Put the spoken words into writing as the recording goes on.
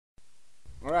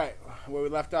All right, where we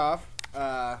left off.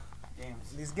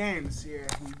 Games. These games here.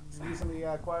 You recently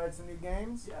acquired some new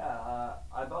games. Yeah,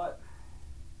 I bought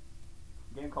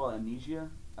a game called Amnesia.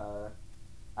 I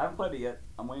haven't played it yet.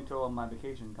 I'm waiting until my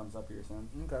vacation comes up here soon.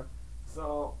 Okay.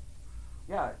 So,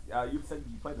 yeah, you said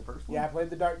you played the first one? Yeah, I played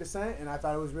The Dark Descent, and I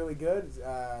thought it was really good.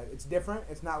 It's different.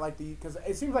 It's not like because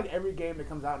it seems like every game that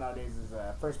comes out nowadays is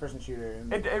a first-person shooter.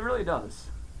 And, It really does.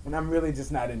 and I'm really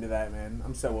just not into that, man.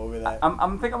 I'm so over that.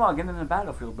 I'm thinking about getting into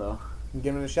Battlefield, though. I'm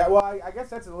giving it a shot. Well, I guess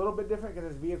that's a little bit different because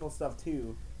there's vehicle stuff,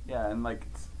 too. Yeah, and, like,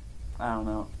 it's, I don't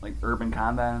know, like, urban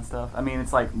combat and stuff. I mean,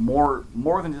 it's, like, more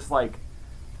than just, like,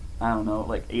 I don't know,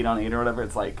 like 8-on-8 or whatever.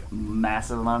 It's like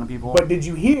massive amount of people. But did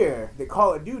you hear that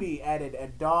Call of Duty added a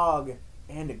dog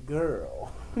and a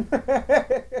girl?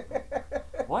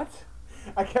 What?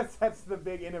 I guess that's the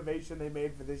big innovation they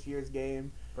made for this year's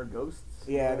game. For ghosts?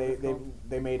 Yeah, Is that what it's called?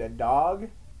 they made a dog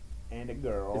and a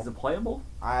girl. Is it playable?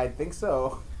 I think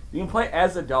so. You can play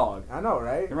as a dog. I know,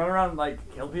 right? You run around and like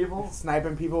kill people.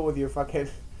 Sniping people with your fucking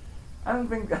I don't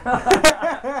think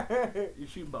you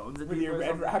shoot bones at with people your or red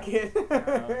something?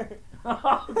 rocket.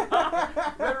 Oh, God.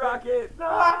 Red rocket. No!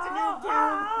 Oh, it's a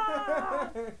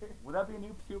noob tube. Would that be a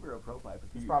noob tube or a pro pipe?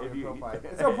 It's probably a pro pipe.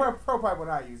 It's a pro pipe when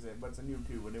I use it, but it's a noob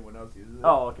tube when anyone else uses it.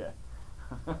 Oh, okay.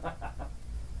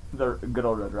 The good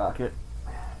old red rocket.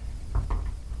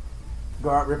 Go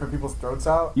out ripping people's throats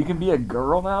out. You can be a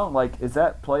girl now. Like, is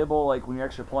that playable? Like when you're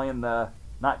actually playing the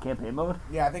not campaign mode?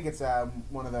 Yeah, I think it's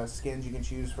one of the skins you can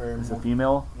choose for. As a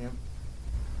female. Yeah.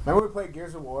 Remember we played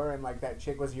Gears of War and like that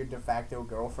chick was your de facto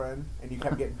girlfriend and you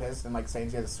kept getting pissed and like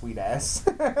saying she had a sweet ass.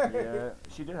 Yeah,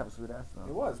 she did have a sweet ass though.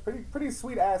 It was pretty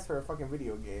sweet ass for a fucking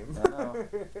video game. I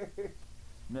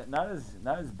know. Not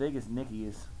as big as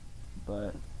Nikki's,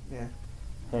 but Yeah.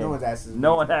 hey, No one's ass is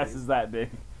no big one's as ass is that big.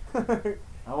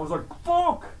 I was like,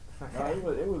 fuck.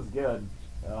 No, it was good.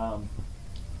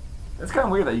 It's kind of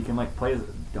weird that you can like play as a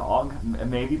dog,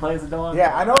 maybe play as a dog.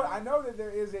 Yeah, I know that there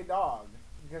is a dog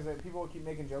because people keep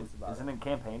making jokes about Isn't it. it in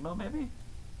campaign mode maybe?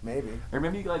 Maybe. Or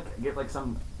maybe you like get like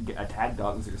attack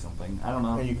dogs or something. I don't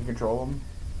know. And you can control them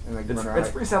and like run around. It's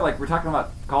pretty sad. Like we're talking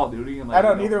about Call of Duty and like I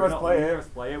know, we neither of us play it. Neither of us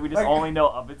play it. We just Like- only know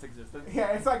of its existence.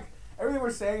 Yeah, it's like everything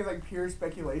we're saying is like pure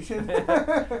speculation.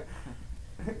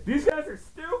 These guys are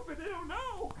stupid. They don't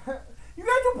know. You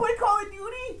guys don't play Call of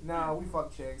Duty? No, we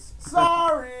fuck chicks.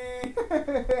 Sorry.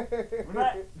 We're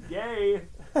not gay.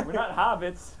 We're not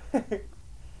hobbits.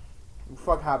 We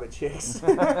fuck Hobbit chicks.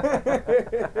 We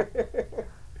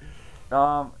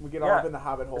get all up in the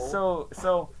Hobbit hole.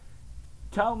 So,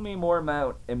 tell me more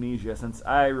about Amnesia, since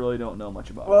I really don't know much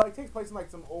about Well, it. it takes place in like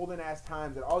some olden ass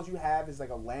times, and all you have is like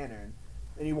a lantern,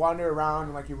 and you wander around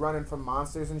and like you're running from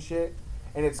monsters and shit,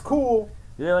 and it's cool.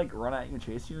 Do they like run at you and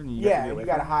chase you, and you have to Yeah, get and away you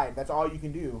gotta from them? hide. That's all you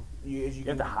can do. You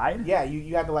have to hide? Yeah,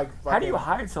 you have to like. How do you fucking-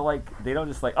 hide so like they don't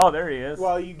just like, oh, there he is?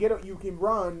 Well, you can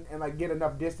run and like get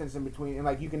enough distance in between, and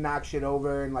like you can knock shit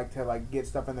over and like to like get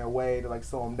stuff in their way to like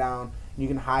slow them down. And you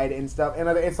can hide and stuff, and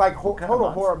it's like What kind of total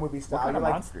monster- horror movie style. What kind You're of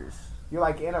like monsters? you're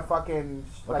like in a fucking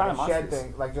What like kind a of shed monsters?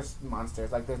 thing, like just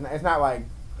monsters. Like it's not like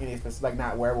any specific, like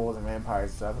not werewolves and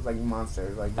vampires and stuff. It's like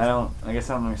monsters, like just, I guess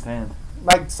I don't understand.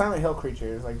 like Silent Hill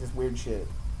creatures, like just weird shit.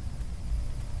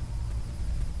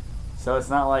 So it's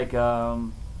not like You're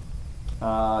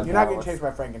not getting chased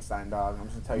by Frankenstein, dog. I'm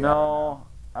just gonna tell you. No,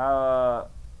 I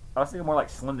was thinking more like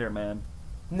Slender Man.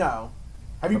 That right now. No.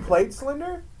 Have you played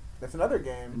Slender? That's another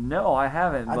game. No, I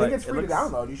haven't. I but think it's it free looks- to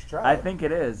download. You should try it. I think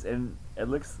it is, and it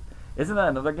looks. Isn't that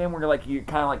another game where like you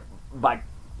kind of like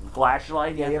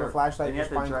flashlight? Yeah, you have a flashlight. and You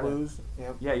just find try to- clues.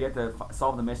 Yep. Yeah, you have to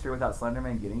solve the mystery without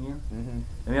Slenderman getting you, Mm-hmm.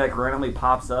 and he like randomly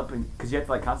pops up, and because you have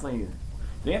to like constantly.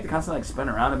 Do you have to constantly like spin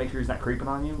around to make sure he's not creeping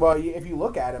on you? Well, if you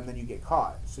look at him, then you get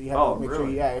caught. So you have Oh, to make sure.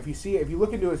 really? Yeah, if you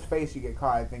look into his face, you get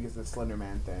caught. I think it's the Slender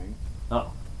Man thing.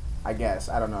 Oh, I guess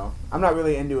I don't know. I'm not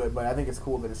really into it, but I think it's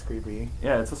cool that it's creepy.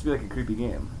 yeah, it's supposed to be like a creepy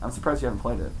game. I'm surprised you haven't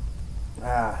played it.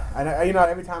 I know,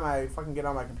 every time I fucking get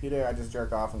on my computer, I just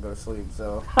jerk off and go to sleep.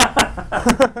 So,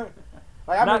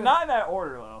 like, Not in that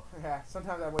order though. yeah.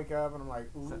 Sometimes I wake up and I'm like,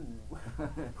 ooh,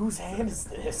 whose hand is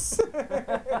this?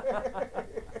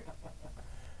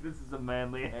 This is a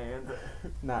manly hand.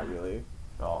 Not really.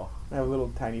 Oh. I have little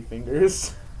tiny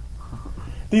fingers.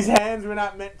 These hands were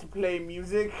not meant to play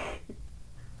music.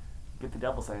 Get the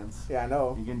devil's hands. Yeah, I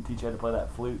know. You can teach you how to play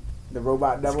that flute. The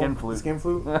robot devil. Skin flute. The skin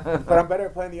flute. But I'm better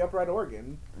at playing the upright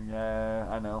organ. Yeah,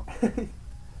 I know.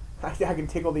 I can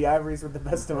tickle the ivories with the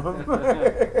best of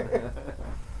them.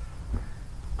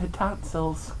 The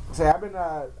tonsils. So I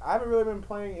haven't really been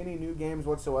playing any new games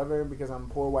whatsoever because I'm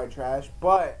poor white trash.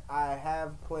 But I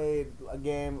have played a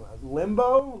game,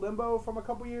 Limbo from a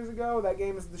couple years ago. That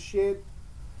game is the shit.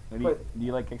 Do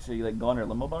you like actually like go under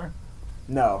limbo bar?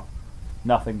 No,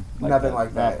 Nothing. nothing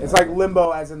like that. Nothing It's like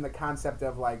limbo, as in the concept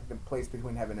of like the place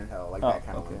between heaven and hell, like that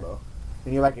kind of okay. limbo.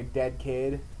 And you're like a dead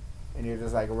kid, and you're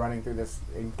just like running through this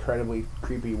incredibly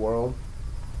creepy world.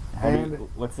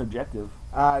 What's the objective?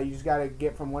 You just gotta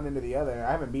get from one end to the other.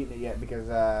 I haven't beaten it yet because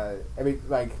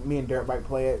me and Dirtbike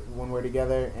play it when we're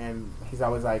together, and he's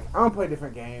always like, "I'm gonna play a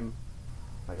different game."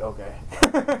 I'm like, okay.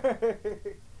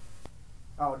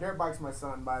 Oh, Dirtbike's my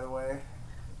son, by the way.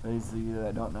 Those of you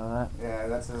that don't know that. Yeah,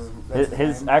 that's his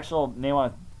His name. actual name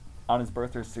on his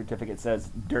birth certificate says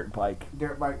Dirtbike.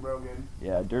 Dirtbike Brogan.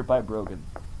 Yeah, Dirtbike Brogan.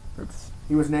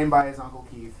 He was named by his uncle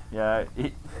Keith. Yeah,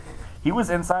 he was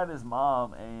inside his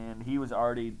mom, and he was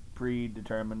already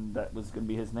predetermined that was going to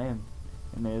be his name.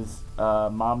 And his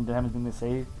mom didn't have anything to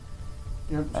say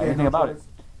anything about it.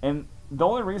 And the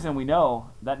only reason we know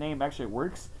that name actually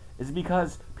works is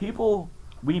because people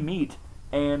we meet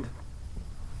and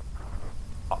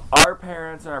our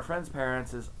parents and our friends'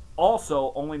 parents is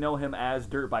also only know him as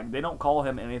Dirtbike. They don't call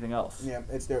him anything else. Yeah,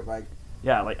 it's Dirtbike.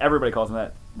 Yeah, like everybody calls him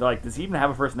that. They're like, does he even have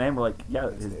a first name? We're like, yeah,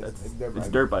 it's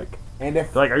Dirtbike. And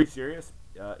if they're like, are you serious?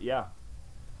 Yeah.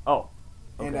 Oh.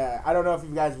 Okay. And I don't know if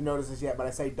you guys have noticed this yet, but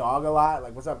I say dog a lot.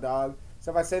 Like, what's up, dog?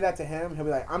 So if I say that to him, he'll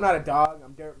be like, I'm not a dog,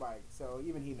 I'm Dirtbike. So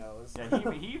even he knows.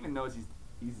 Yeah, he even knows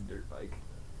he's a Dirtbike.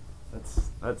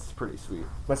 That's pretty sweet.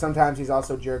 But sometimes he's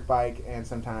also Jerkbike and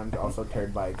sometimes also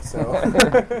Turdbike.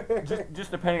 So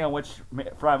just depending on which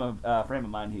frame of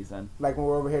mind he's in. Like when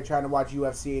we're over here trying to watch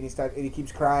UFC and he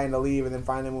keeps crying to leave, and then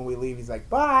finally when we leave, he's like,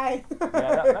 bye. Yeah,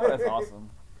 that was awesome.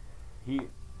 He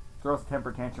throws a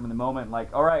temper tantrum in the moment,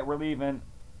 like, all right, we're leaving.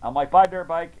 I'm like, bye,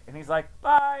 Dirtbike, and he's like,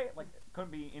 bye. Like,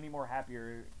 couldn't be any more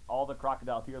happier. All the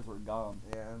crocodile tears were gone.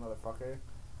 Yeah, motherfucker.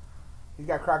 He's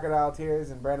got crocodile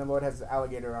tears, and Brandon Lloyd has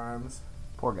alligator arms.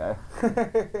 Poor guy.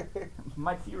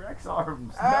 My T-Rex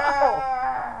arms. No.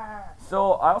 Ah!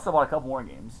 So I also bought a couple more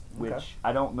games, which Okay.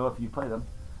 I don't know if you play them.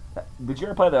 Did you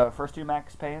ever play the first two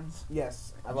Max Paynes?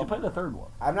 Yes. Did you play the third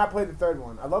one? I've not played the third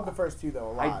one. I love the first two,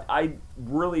 though, a lot. I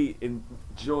really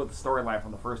enjoyed the storyline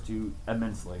from the first two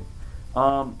immensely.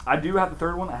 I do have the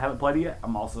third one. I haven't played it yet.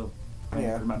 I'm also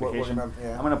playing for my vacation. I'm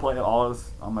going to play all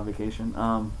those on my vacation.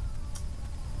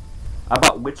 I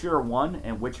bought Witcher 1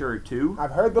 and Witcher 2.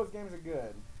 I've heard those games are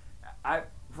good.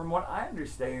 From what I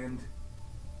understand,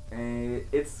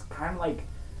 it's kind of like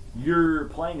you're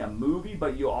playing a movie,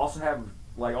 but you also have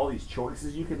like all these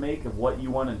choices you can make of what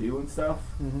you want to do and stuff.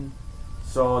 Mm-hmm.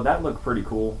 So that looked pretty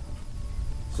cool.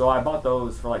 So I bought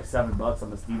those for like $7 on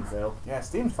the Steam sale. Yeah,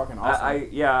 Steam's fucking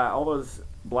awesome. All those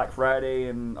Black Friday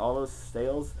and all those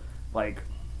sales, like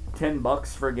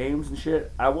 $10 for games and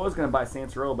shit. I was gonna buy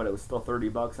Saints Row, but it was still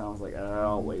 $30, and I was like,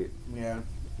 I'll wait. Yeah,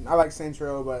 I like Saints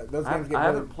Row, but those games I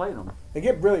haven't played them. They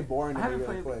get really boring. I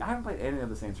haven't played any of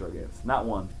the Saints Row games. Not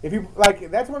one. If you like,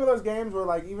 that's one of those games where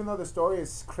like even though the story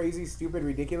is crazy, stupid,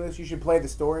 ridiculous, you should play the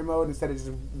story mode instead of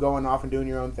just going off and doing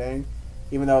your own thing.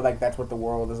 Even though like that's what the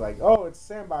world is like. Oh, it's a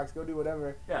sandbox. Go do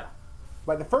whatever. Yeah.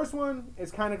 But the first one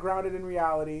is kind of grounded in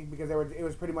reality because it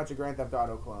was pretty much a Grand Theft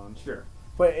Auto clone. Sure.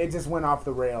 But it just went off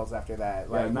the rails after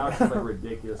that. Like, Yeah, now it's just like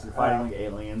ridiculous. You're fighting like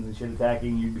aliens and shit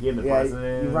attacking. You became the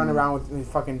president. You run around with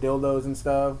fucking dildos and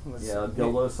stuff. Yeah,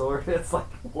 dildo sword. It's like,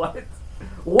 what?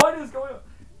 What is going on?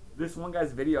 This one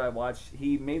guy's video I watched,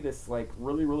 he made this like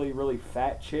really, really, really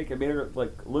fat chick and made her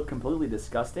like look completely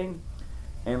disgusting,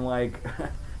 and like,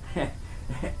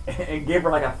 and gave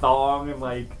her like a thong and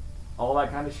like all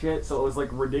that kind of shit. So it was like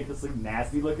ridiculously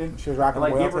nasty looking. She was rocking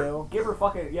and, like, whale tail. Give her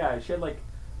fucking she had like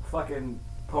fucking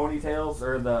ponytails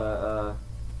or the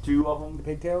two of them. The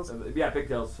pigtails? Yeah,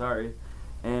 pigtails, sorry.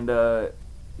 And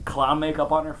clown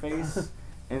makeup on her face.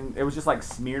 And it was just like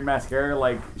smeared mascara,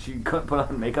 like she couldn't put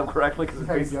on makeup correctly because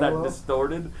her face is that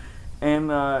distorted.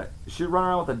 And she'd run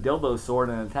around with a dildo sword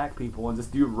and attack people and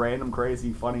just do random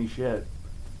crazy funny shit.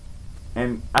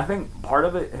 And I think part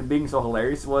of it being so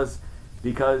hilarious was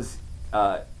because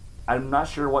I'm not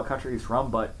sure what country he's from,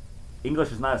 but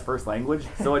English is not his first language,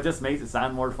 so it just makes it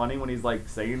sound more funny when he's like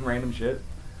saying random shit.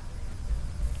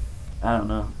 I don't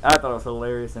know. I thought it was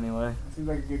hilarious anyway. Seems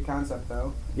like a good concept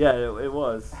though. Yeah, it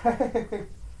was.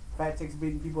 Fat chicks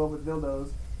beating people up with dildos.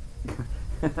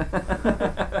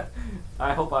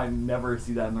 I hope I never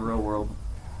see that in the real world.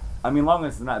 I mean, long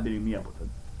as they're not beating me up with a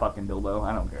fucking dildo,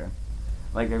 I don't care.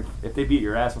 Like, if they beat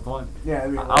your ass with one, yeah,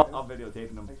 I'll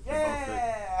videotape them.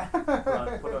 Yeah!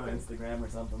 Put it on Instagram or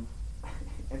something.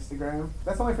 Instagram?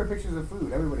 That's only for pictures of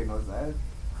food. Everybody knows that.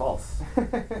 False.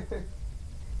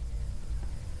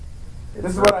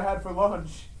 This is what I had for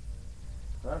lunch.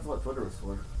 That's what Twitter was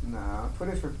for. No,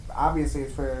 Twitter's for, obviously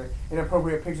it's for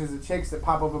inappropriate pictures of chicks that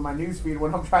pop up in my newsfeed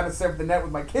when I'm trying to surf the net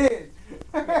with my kid.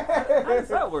 How does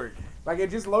that work? Like,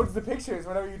 it just loads the pictures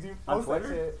whenever you do On post that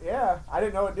Twitter? shit. Yeah, I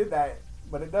didn't know it did that,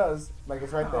 but it does. Like,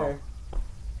 it's right Oh. there.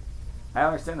 I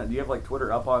understand that. Do you have like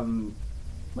Twitter up on,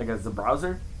 like, as a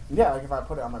browser? Yeah, like if I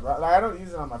put it on my browser. Like, I don't use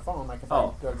it on my phone. Like, if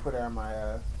Oh. I go to Twitter on my,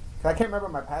 cause I can't remember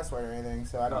my password or anything,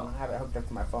 so I don't have it hooked up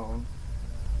to my phone.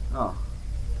 Oh.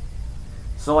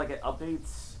 So like it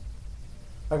updates.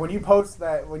 Like when you post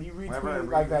that, when you Whenever I retweet read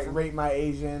like that something? "Rate My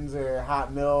Asians" or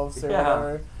 "Hot Milfs" or Yeah.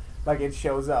 whatever, like it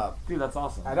shows up. Dude, that's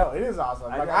awesome. I know it is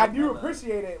awesome. I Like didn't I know do that.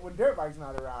 appreciate it when Dirtbike's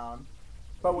not around,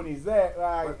 but when he's there,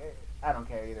 like But- I don't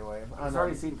care either way. I He's know.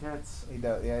 already seen tits. He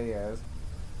does. Yeah, he has.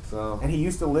 So. And he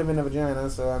used to live in a vagina,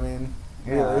 so I mean,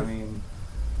 Yeah, really. I mean.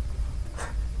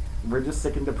 We're just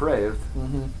sick and depraved.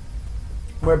 hmm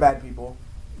We're bad people,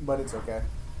 but it's okay.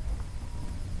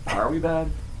 Are we bad?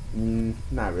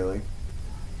 Not really.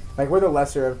 Like we're the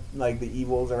lesser of like the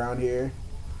evils around here.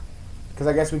 Because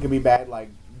I guess we could be bad, like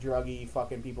druggy,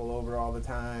 fucking people over all the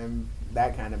time,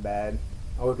 that kind of bad.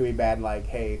 Or it could be bad, like,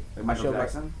 hey, Like Michael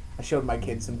Jackson? I showed my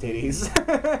kids some titties.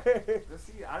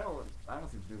 See, I don't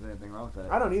think there's anything wrong with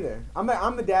that. I don't either.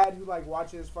 I'm the dad who like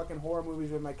watches fucking horror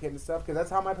movies with my kid and stuff because that's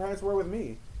how my parents were with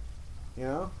me. You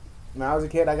know, when I was a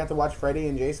kid, I got to watch Freddy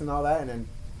and Jason and all that, and then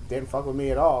didn't fuck with me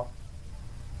at all.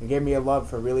 It gave me a love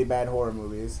for really bad horror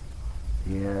movies.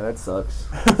 Yeah, that sucks.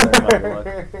 Sorry about your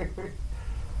luck.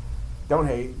 Don't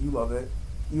hate. You love it.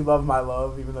 You love my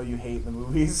love, even though you hate the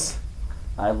movies.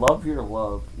 I love your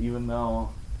love, even though.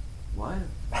 What?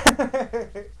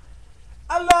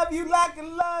 I love you like a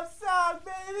love song,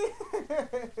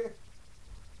 baby.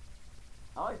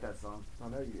 I like that song. I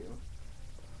know you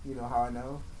do. You know how I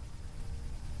know?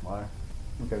 Why?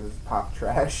 Because it's pop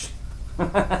trash.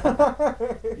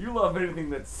 You love anything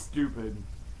that's stupid.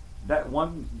 That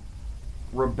one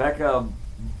Rebecca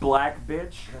Black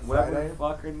bitch, whatever Friday? the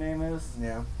fuck her name is,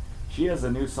 Yeah. she has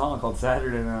a new song called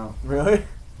Saturday now. Really?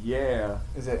 Yeah.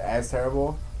 Is it as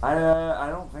terrible? I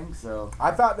don't think so.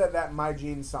 I thought that My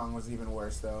Jeans song was even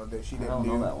worse though. That she I didn't don't do.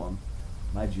 know that one.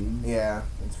 My jeans. Yeah,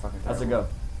 it's fucking terrible. How's it go?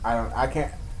 I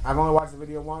can't. I've only watched the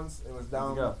video once. It was How's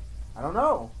dumb. it go? I don't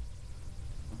know.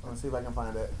 Let's see if I can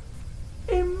find it.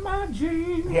 In my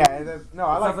jeans. Yeah, it is, no,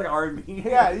 I Sounds like. like R&B.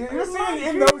 Yeah, you're In my singing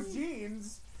in jeans. those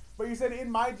jeans, but you said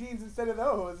in my jeans instead of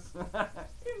those.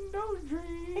 In those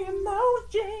dreams. In those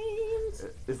jeans.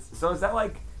 So is that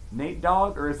like Nate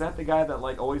Dogg, or is that the guy that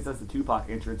like always does the Tupac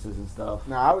entrances and stuff?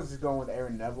 No, I was just going with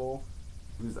Aaron Neville.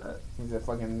 Who's that? He's a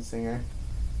fucking singer.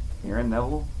 Aaron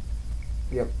Neville?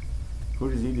 Yep.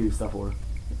 Who does he do stuff for?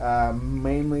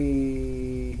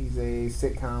 Mainly, he's a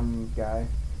sitcom guy.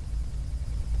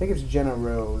 I think it's Jenna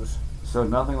Rose. So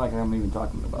nothing like I'm even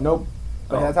talking about. Nope.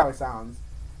 But Oh. that's how it sounds.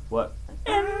 What?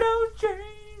 In those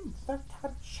jeans The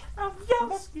touch of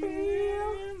your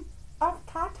skin. of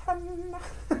cotton.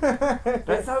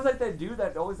 That sounds like that dude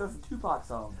that always does the Tupac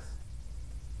songs.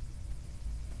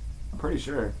 I'm pretty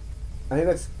sure. I think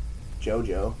that's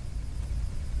JoJo.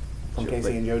 From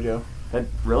Casey and JoJo. That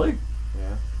really?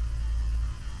 Yeah.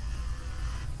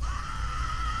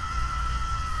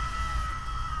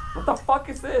 What the fuck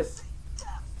is this?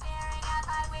 Staring at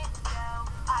my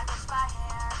window, I brush my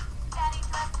hair. Getting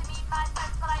dressed to meet my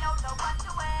friends, but I don't know what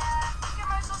to wear.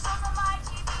 Commercial shows on my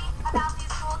TV about these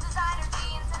cool designer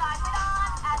jeans that I put on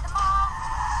at the mall.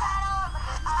 Shadow of a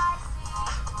I see.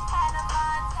 Hannah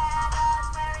Montana's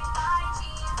wearing my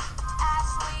jeans.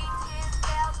 Ashley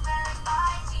Tisdale's wearing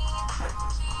my jeans.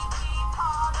 Kiki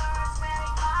Palmer's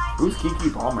wearing my jeans. Who's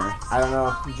Kiki Palmer? I don't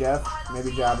know. Jeff?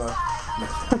 Maybe Jabba.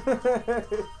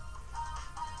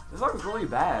 This song's really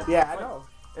bad. Yeah, It's I like- know.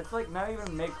 It's like not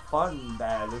even make fun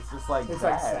bad. It's just like It's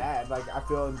bad. like sad. Like I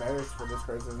feel embarrassed for this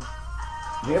person.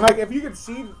 And like if you could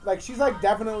see, like she's like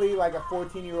definitely like a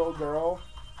 14-year-old girl,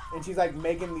 and she's like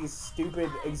making these stupid,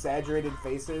 exaggerated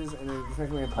faces, and it just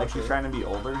makes me Like punch she's her. trying to be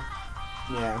older.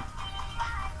 Yeah.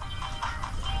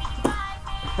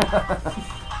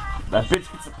 That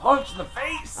bitch gets a punch in the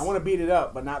face. I want to beat it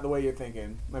up, but not the way you're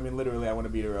thinking. I mean, literally, I want to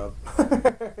beat her up.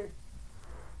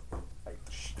 Like,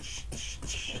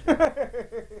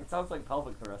 It sounds like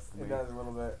pelvic thrust to me. It does a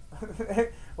little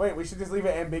bit. Wait, we should just leave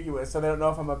it ambiguous so they don't know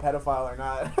if I'm a pedophile or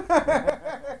not.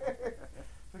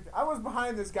 I was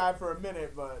behind this guy for a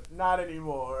minute, but not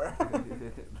anymore.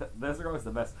 Those are always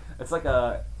the best. It's like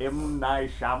a M.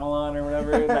 Night Shyamalan or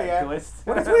whatever, that Yeah. twist.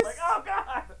 What a It's twist! like, oh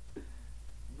god!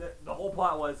 The whole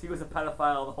plot was he was a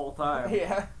pedophile the whole time.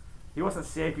 Yeah. He wasn't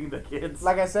saving the kids.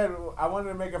 Like I said, I wanted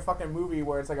to make a fucking movie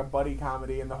where it's like a buddy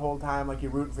comedy, and the whole time like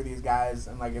you're rooting for these guys,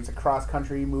 and like it's a cross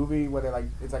country movie where they're like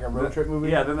it's like a road trip movie.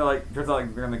 Yeah, then they're like turns out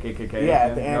like they're in the KKK. Yeah,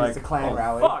 at the end it's a Klan oh,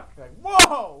 rally. Fuck. Like,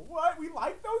 whoa, what? We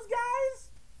like those guys?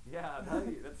 Yeah,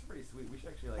 that's pretty sweet. We should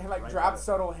actually like. And like write drop that.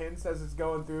 subtle hints as it's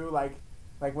going through, like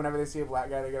whenever they see a black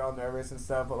guy, they get all nervous and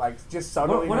stuff. But like just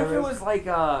subtly What if nervous. it was like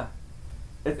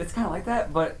it's kind of like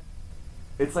that, but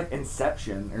it's like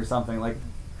Inception or something like,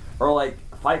 or like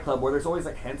Fight Club where there's always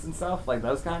like hints and stuff like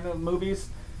those kind of movies.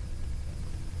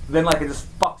 Then like it just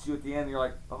fucks you at the end. And you're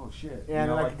like, oh shit. Yeah,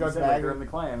 and like it goes you said, back. Like, they're in the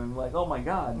Klan and like, oh my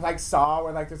god. Like Saw,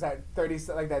 where like there's that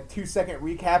 2-second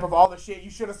recap of all the shit you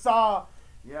should have saw.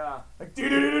 Yeah. Like,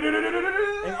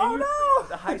 Oh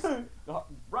no!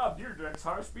 Rob Dyrdek's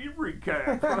high speed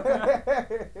recap.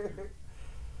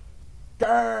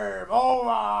 Gerb,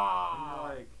 over!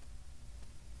 Like,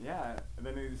 yeah, and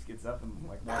then he just gets up and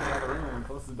like walks out of the room and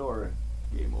closes the door.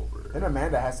 Game over. Then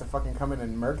Amanda has to fucking come in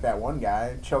and murk that one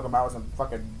guy, choke him out with some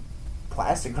fucking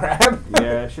plastic wrap.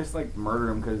 Yeah, she just like murder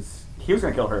him because he was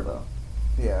gonna kill her though.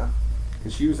 Yeah.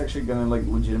 Because she was actually gonna like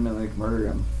legitimately like, murder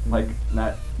him, like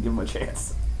not give him a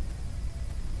chance.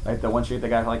 Like the one chick that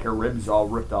got like her ribs all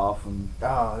ripped off and.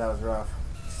 Oh, that was rough.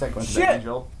 It's like, went to shit! the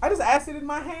angel. I just acid in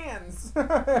my hands.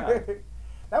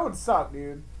 That would suck,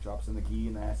 dude. Drops in the key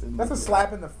and acid. That's a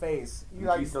slap in the face. And You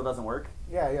the key like, still doesn't work.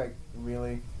 yeah, you're like,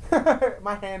 really?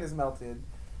 My hand is melted.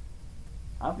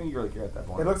 I don't think you really care at that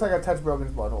point. It looks like I touched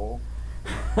Brogan's butthole.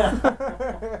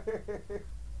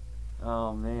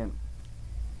 Oh man.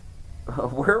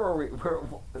 Where were we?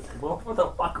 What the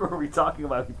fuck were we talking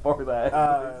about before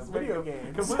that? Video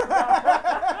games.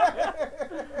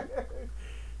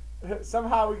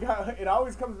 Somehow we got. It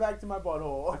always comes back to my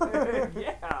butthole.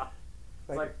 Yeah.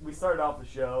 It's like we started off the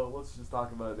show. Let's just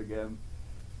talk about it again.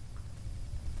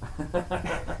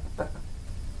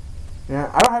 Yeah,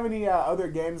 I don't have any other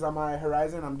games on my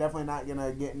horizon. I'm definitely not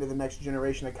gonna get into the next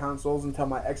generation of consoles until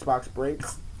my Xbox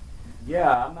breaks.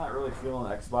 Yeah, I'm not really feeling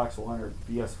Xbox One or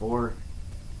PS4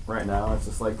 right now. It's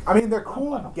just like I mean, they're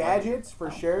cool I don't gadgets for I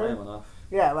don't sure. play 'em enough.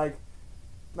 Yeah, like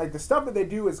the stuff that they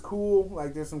do is cool.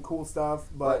 Like there's some cool stuff,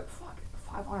 but fuck,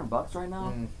 $500 right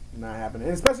now, not happening.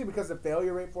 And especially because the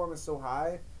failure rate for them is so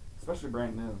high. especially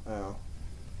brand new. Oh.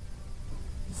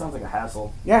 It sounds like a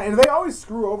hassle. Yeah, and they always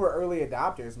screw over early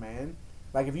adopters, man.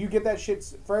 Like if you get that shit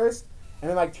first, and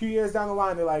then like 2 years down the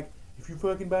line, they're like, if you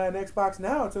fucking buy an Xbox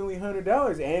now, it's only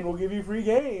 $100, and we'll give you free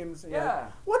games. And you're like, Yeah.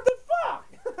 what the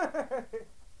fuck?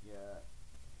 Yeah.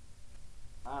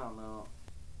 I don't know.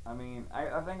 I mean,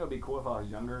 I think it would be cool if I was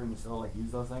younger and still like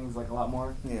use those things like a lot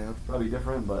more. Yeah. Probably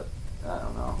different, but I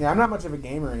don't know. Yeah, I'm not much of a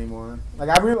gamer anymore.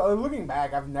 Like looking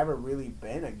back, I've never really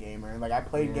been a gamer. Like I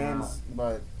played games,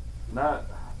 but Not.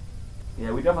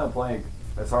 Yeah, we definitely played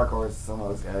as hardcore as some of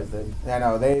those guys did. I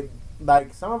know they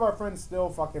like some of our friends still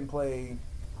fucking play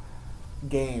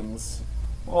games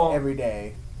Well, every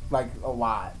day, like a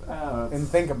lot, and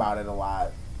think about it a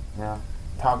lot. yeah,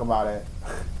 Talk about it.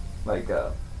 like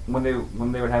when they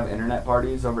would have internet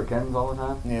parties over at Ken's all the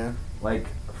time. Yeah. Like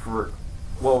for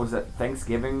what was it,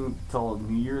 Thanksgiving till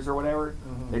New Year's or whatever.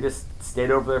 Mhm. They just stayed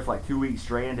over there for like 2 weeks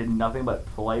straight and did nothing but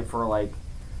play for like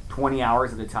 20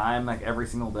 hours at a time, like every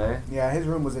single day. Yeah, his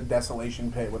room was a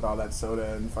desolation pit with all that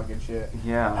soda and fucking shit.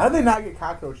 Yeah, How did they not get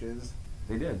cockroaches?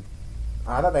 they did.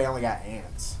 I thought they only got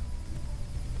ants.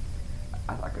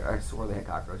 I swore they had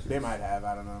cockroaches. They might have.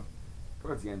 I don't know.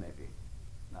 Towards the end, maybe.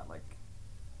 Not like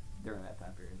during that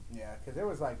time period. Yeah, because there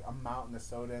was like a mountain of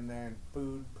soda in there and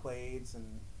food plates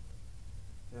and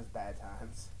it was bad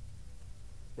times.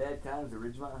 Bad times at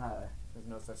Ridgemont High. There's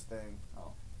no such thing.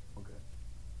 Oh, okay.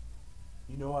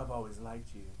 You know I've always liked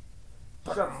you.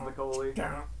 Shut up, Spicoli.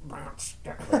 Yeah, Not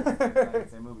the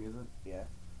same movie, is it?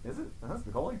 Is it? Uh-huh.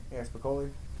 Spicoli? Spicoli.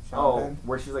 Sean Oh, Penn.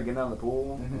 where she's like getting out of the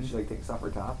pool and Mhm. she like takes off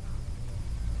her top.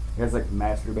 He guy's like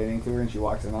masturbating to her and she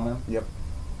walks in on him. Yep.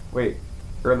 Wait,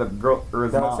 or the girl, or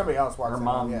his No, mom. somebody else walks her in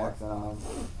mom on him, yeah. walks in on him.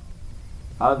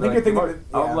 I was I think like, you're thinking I of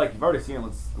was yeah. like, you've already seen it.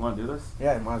 You want to do this?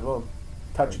 Yeah, might as well.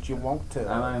 Touch it you want to.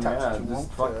 I mean, Touch yeah, it you just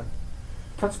want fuck- to.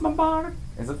 Touch my body.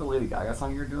 Is that the Lady Gaga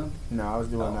song you're doing? No, I was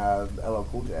doing LL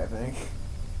Cool J, I think.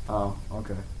 Oh,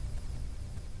 okay.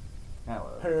 Yeah,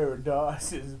 well,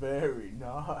 Paradise is very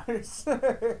nice. I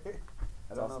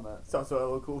don't know that. It's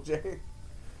also LL Cool J.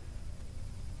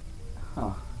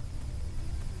 Huh.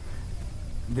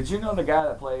 Did you know the guy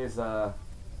that plays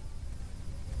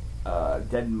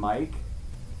Dead Mike?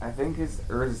 I think is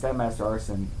that Master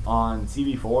Arson on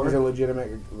CB4? He's a legitimate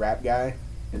rap guy.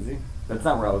 Is he? That's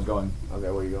not where I was going. Okay,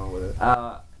 where are you going with it?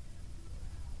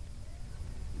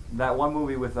 That one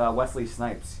movie with Wesley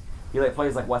Snipes. He like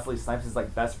plays like Wesley Snipes'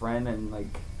 like best friend and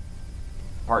like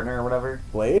partner or whatever.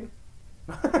 Blade?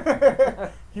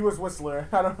 He was Whistler.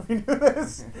 I don't know if you knew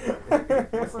this.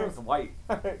 Whistler's white.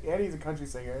 And he's a country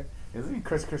singer. Is he?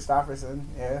 Chris Christopherson,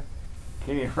 yeah.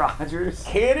 Kenny Rogers.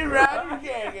 Kenny Rogers,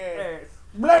 yeah.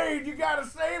 Blade, you gotta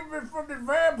save me from the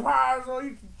vampires or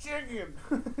eat the chicken.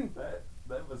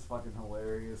 That was fucking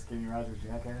hilarious. Kenny Rogers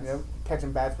jackass. Yep,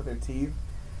 catching bats with their teeth.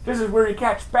 This is where you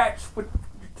catch bats with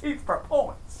your teeth for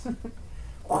points.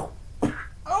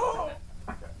 Oh!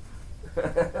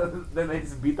 Then they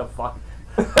just beat the fuck.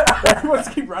 He wants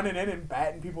to keep running in and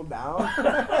batting people down.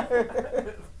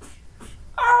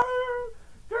 Oh,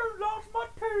 you lost my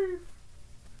teeth.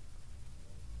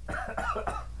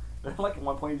 Like at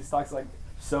one point he just talks like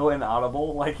so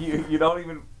inaudible, like you don't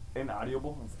even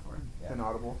inaudible. What's the word? Yeah.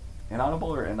 Inaudible.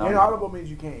 Inaudible or inaudible? Inaudible means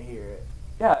you can't hear it.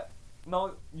 Yeah.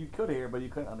 No, you could hear, but you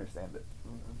couldn't understand it.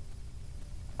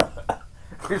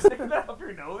 You're sticking that up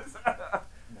your nose?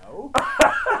 No.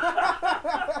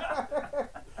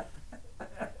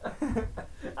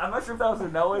 I'm not sure if that was a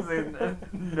no as in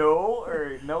no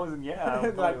or no as in yeah. I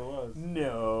Like, it was.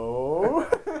 no.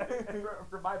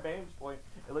 From my vantage point,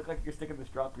 it looked like you're sticking the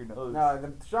straw up your nose. No,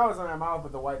 the straw was in my mouth,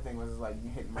 but the white thing was like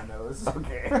hitting my nose.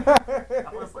 Okay.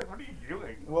 I was like, what are you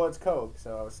doing? Well, it's Coke,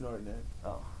 so I was snorting it.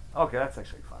 Oh. Okay, that's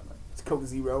actually fine then. It's Coke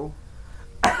Zero.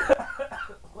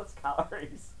 What's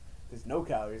calories? There's no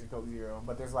calories in Coke Zero,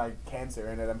 but there's like cancer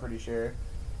in it, I'm pretty sure.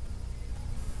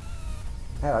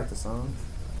 I like the song,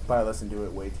 but I listen to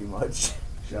it way too much.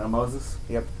 Shannon Moses?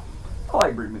 Yep. I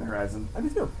like Bring Me the Horizon. I do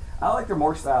too. I like their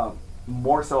more style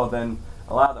more so than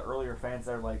a lot of the earlier fans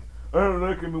that are like, I don't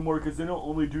like them anymore because they don't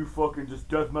only do fucking just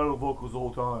death metal vocals the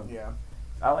whole time. Yeah.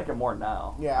 I like it more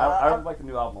now. Yeah, I like the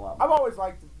new album a lot more. I've always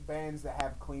liked bands that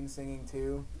have clean singing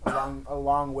too,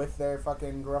 along with their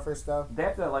fucking gruffer stuff. They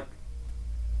have to like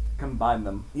combine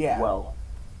them well.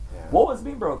 Yeah. What was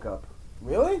Bean broke up?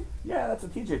 Really? Yeah, that's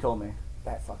what TJ told me.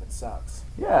 That fucking sucks.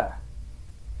 Yeah.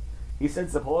 He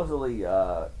said supposedly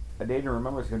A Day to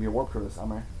Remember is going to be a Warped Tour this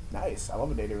summer. Nice. I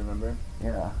love A Day to Remember.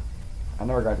 Yeah. I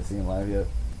never got to see him live yet.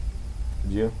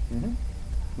 Did you? Mm-hmm.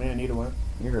 Me and Anita went.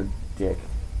 You're a dick.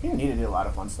 Me and Anita did a lot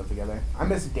of fun stuff together. I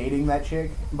miss dating that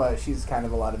chick, but she's kind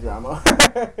of a lot of drama.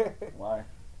 Why?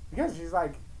 Because she's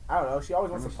like, I don't know, she always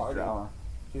wants Maybe to party. drama.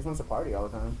 She just wants to party all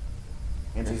the time.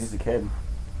 And She's she's, a kid.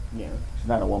 yeah. She's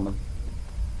not a woman.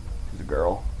 She's a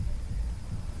girl.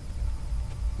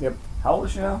 Yep. How old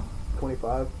is she now?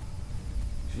 25.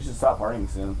 She should stop partying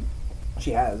soon.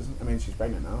 She has. I mean, she's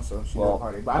pregnant now, so she Well, doesn't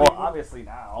party. But well, I mean, obviously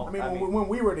now. I mean, when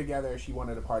we were together, she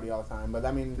wanted to party all the time. But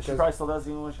I mean, she probably still does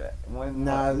even when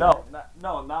Nah, no,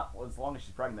 not as long as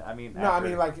she's pregnant. I mean, no, after. I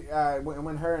mean like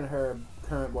when her and her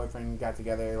current boyfriend got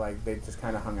together, like they just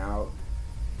kind of hung out.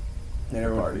 They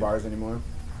never went to Partied. bars anymore.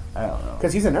 I don't know.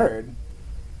 Cause he's a nerd.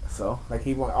 So Like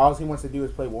all he wants to do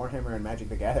is play Warhammer and Magic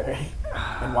the Gathering,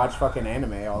 and watch fucking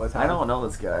anime all the time. I don't know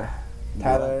this guy.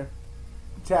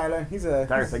 Tyler, he's a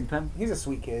Tyler Thigpen? He's a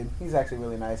sweet kid. He's actually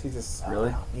really nice. He's just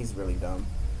Really? He's really dumb.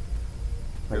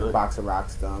 Like Really? a box of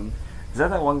rocks dumb. Is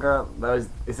that one girl that was?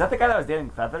 Is that the guy that was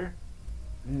dating Feather?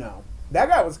 No, that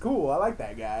guy was cool. I like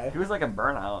that guy. He was like a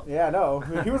burnout. Yeah, no,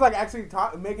 he was like actually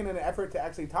making an effort to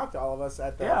actually talk to all of us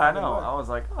at the. Yeah, I know. I was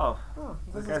like, oh,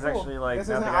 this this is guy's cool. actually like, This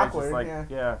now isn't the guy's awkward. just like,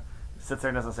 yeah. sits there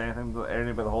and doesn't say anything to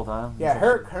anybody the whole time. Yeah, He's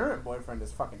her actually- current boyfriend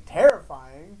is fucking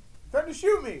terrifying. Threatened to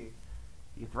shoot me.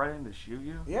 He threatened to shoot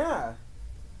you? Yeah.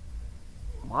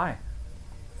 Why?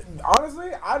 Honestly,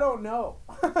 I don't know.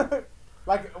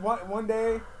 Like one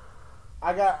day,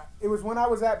 it was when I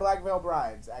was at Black Veil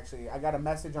Brides. Actually, I got a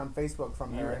message on Facebook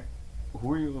from her,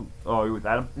 Who are you? Oh, you with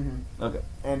Adam? mm-hmm. Okay.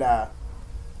 and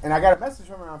I got a message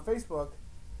from her on Facebook,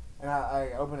 and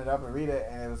I opened it up and read it,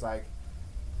 and it was like,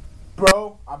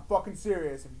 "Bro, I'm fucking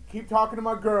serious. If you keep talking to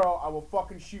my girl, I will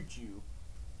fucking shoot you."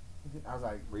 I was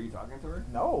like, Were you talking to her?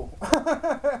 "No."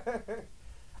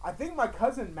 I think my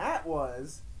cousin Matt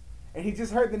was, and he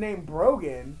just heard the name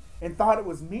Brogan and thought it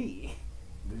was me.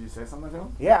 Did you say something to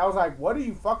him? Yeah, I was like, "What are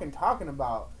you fucking talking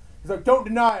about?" He's like, "Don't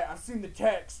deny it. I've seen the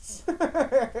texts." I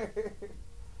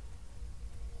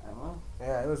don't know.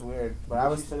 Yeah, it was weird, but She I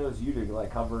was. said it was you to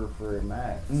like cover for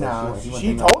Matt. So No, he went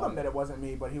she to told know. him that it wasn't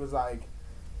me, but he was like,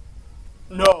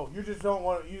 "No, you just don't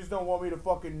want me to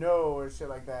fucking know," or shit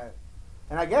like that.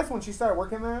 And I guess when she started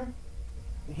working there,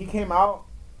 he came out.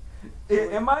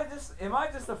 Am I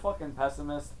just a fucking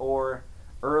pessimist or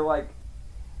like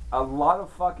a lot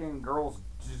of fucking girls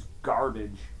just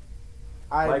garbage?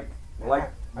 Like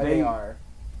they are.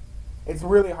 It's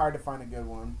really hard to find a good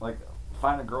one. Like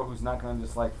find a girl who's not gonna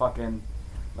just like fucking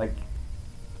like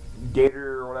date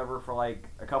her or whatever for like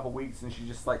a couple weeks and she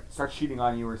just like starts cheating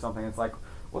on you or something. It's like,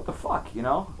 What the fuck, you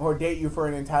know? Or date you for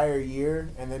an entire year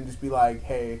and then just be like,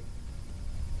 hey,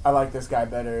 I like this guy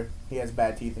better. He has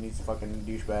bad teeth and he's a fucking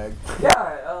douchebag.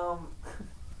 Yeah,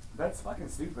 that's fucking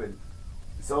stupid.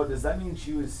 So does that mean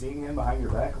she was seeing him behind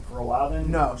your back for a while then?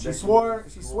 No, she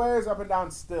swears up and down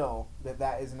still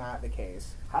that is not the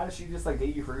case. How does she just like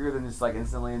date you for a year then just like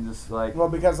instantly and just like... Well,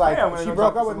 because like hey, I'm gonna she go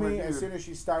broke talk up to with some me other as dude. soon as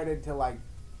she started to like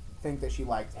think that she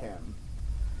liked him.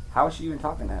 How is she even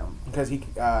talking to him? Because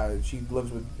she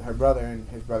lives with her brother and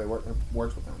his brother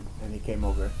works with him and he came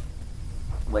over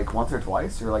Like once or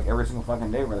twice or like every single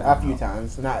fucking day? Where they a hang few out?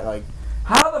 times. Not like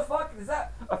How the fuck is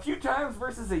that? A few times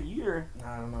versus a year?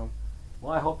 I don't know.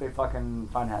 Well, I hope they fucking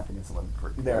find happiness and live for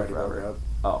They already forever. broke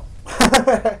Oh.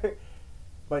 up.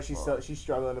 But she's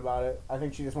struggling about it. I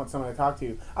think she just wants someone to talk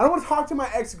to. I don't want to talk to my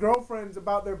ex-girlfriends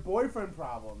about their boyfriend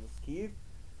problems, Keith.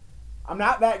 I'm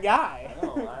not that guy. I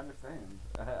know, I understand.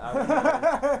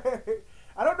 I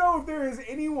I don't know if there is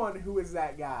anyone who is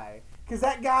that guy. Because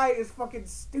that guy is fucking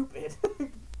stupid.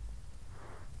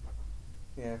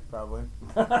 Yeah, probably.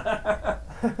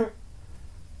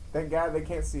 Thank God they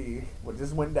can't see what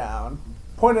just went down.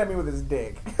 Pointed at me with his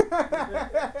dick.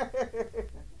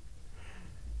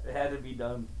 It had to be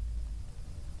done.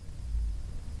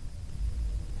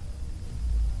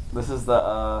 This is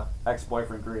the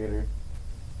ex-boyfriend creator.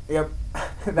 Yep.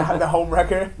 the home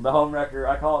wrecker. The home wrecker.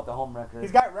 I call it the home wrecker.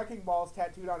 He's got wrecking balls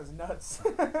tattooed on his nuts.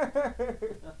 I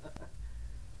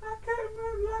can't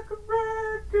move like a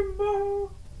wrecking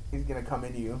ball. He's gonna come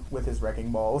in you with his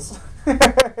wrecking balls.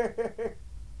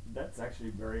 That's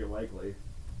actually very likely.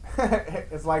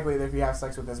 It's likely that if you have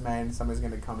sex with this man, somebody's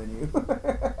gonna come in you.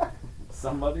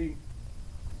 Somebody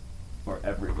or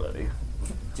everybody.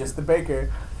 Just the baker.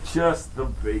 Just the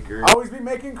baker. Always be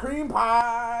making cream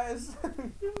pies.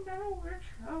 You know it's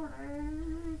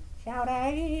shouty.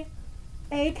 Shouty,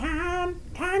 Akon,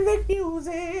 time the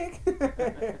music.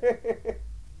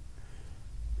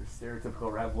 Your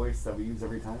stereotypical rap voice that we use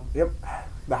every time. Yep,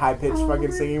 the high pitched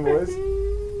fucking singing voice.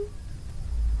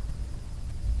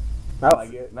 I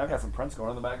like it. Now I've got some Prince going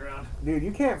in the background. Dude,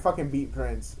 you can't fucking beat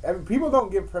Prince. People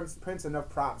don't give Prince enough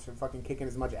props for fucking kicking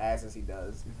as much ass as he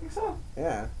does. You think so?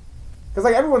 Yeah. Because,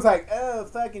 like, everyone's like, oh,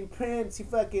 fucking Prince, he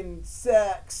fucking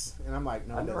sucks. And I'm like,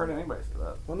 no, I've he never heard doesn't. anybody say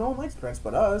that. Well, no one likes Prince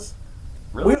but us.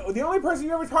 Really? The only person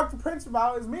you ever talk to Prince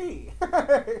about is me.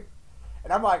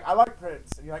 And I'm like, I like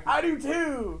Prince. And you're like, I do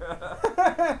too.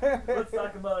 Let's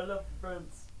talk about I love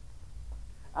Prince.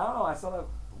 I don't know. I saw that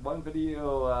one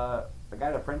video. The guy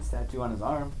had a Prince tattoo on his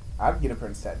arm. I'd get a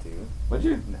Prince tattoo. Would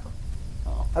you? No.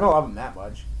 Oh. I don't love him that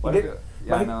much. What He if did- it- but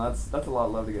yeah, he- no, that's a lot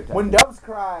of love to get a tattoo. When Doves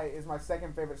Cry is my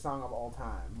second favorite song of all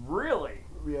time. Really?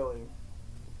 Really.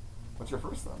 What's your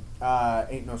first then?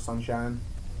 Ain't No Sunshine.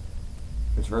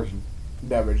 Which version?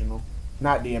 The original.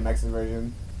 Not DMX's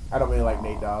version. I don't really like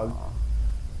Nate Dogg.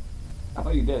 I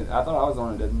thought you did. I thought I was the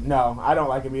one who didn't. No, I don't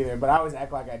like him either, but I always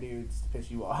act like I do just to piss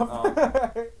you off. Oh.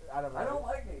 I don't know. I don't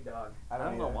like Nate Dogg. I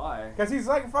don't know either. why. Because he's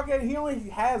like fucking, he only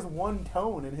has one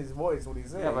tone in his voice when he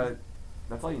sings. Yeah, but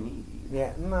that's all you need.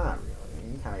 Yeah, not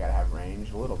really. You kind of gotta have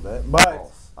range a little bit. But,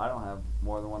 False. I don't have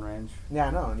more than one range. yeah,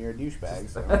 I know, and you're a douchebag,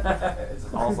 so. It's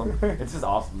just awesome. It's just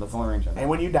awesome. That's the only range I know. And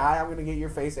when you die, I'm gonna get your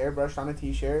face airbrushed on a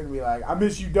t-shirt and be like, I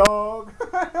miss you, dog.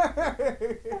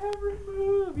 Every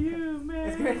move you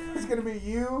make. It's gonna be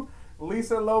you,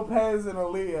 Lisa Lopez, and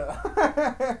Aaliyah.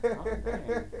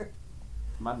 dang.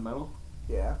 Am I in the middle?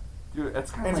 Yeah. Dude,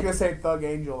 it's kind And of it's like... gonna say Thug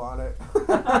Angel on it.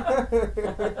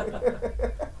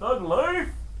 Thug life?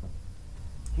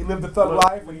 He lived a thug Look,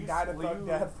 life will and he you- died a will thug you-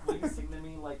 death. Will you sing to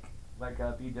me like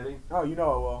B. Diddy? Oh, you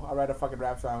know I will. I'll write a fucking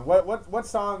rap song. What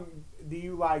song do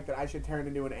you like that I should turn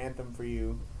into an anthem for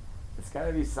you? It's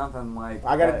gotta be something like...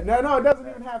 I gotta. No, it doesn't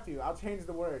even have to. I'll change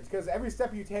the words because every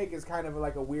step you take is kind of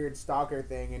like a weird stalker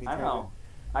thing, and you I turn know.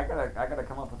 I gotta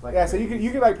come up with like... Yeah, so you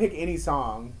can like pick any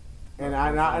song, and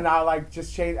I'll like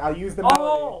just change. I'll use the melody.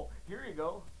 Oh! Here you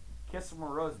go. Kiss from a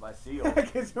Rose by Seal.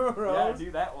 Kiss from a Yeah, Rose.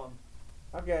 do that one.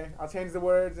 Okay, I'll change the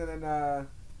words, and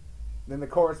then the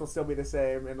chorus will still be the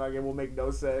same, and like it will make no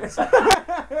sense.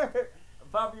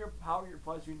 About your power, your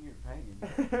pleasure, and your pain.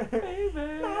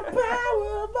 Baby. My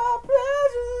power, my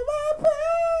pleasure, my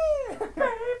pain.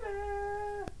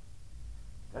 Baby.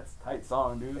 That's a tight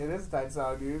song, dude. It is a tight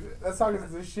song, dude. That song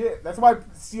is the shit. That's why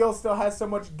Seal still has so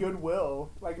much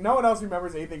goodwill. Like, no one else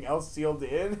remembers anything else Seal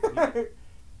did.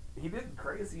 He did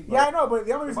crazy. But Yeah, I know, but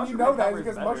the only reason you know that is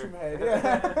because better. Mushroom Head.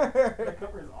 Yeah. The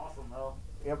cover is awesome, though.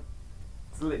 Yep.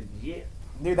 It's legit.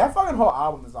 Dude, that fucking whole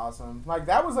album is awesome. Like,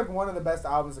 that was like one of the best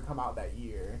albums to come out that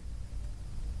year.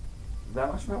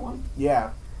 That Mushroom Head one?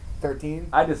 Yeah. 13.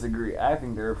 I disagree. I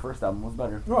think their first album was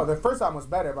better. No, the first album was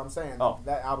better, but I'm saying Oh.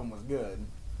 that album was good.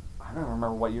 I don't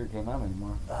remember what year it came out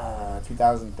anymore.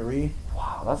 2003.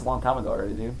 Wow, that's a long time ago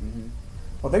already, dude. Mm-hmm.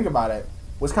 Well, think about it.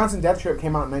 Wisconsin Death Trip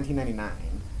came out in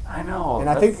 1999. I know. And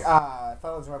I think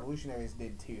Fellows Revolutionaries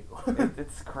did too.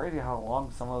 It's crazy how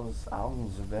long some of those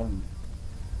albums have been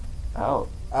out.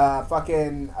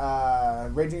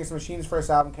 Rage Against the Machine's first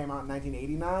album came out in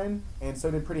 1989, and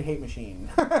so did Pretty Hate Machine.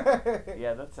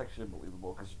 Yeah, that's actually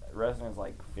believable, because Resonance's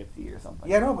like 50 or something.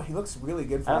 Yeah, no, but he looks really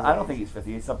good for I don't think he's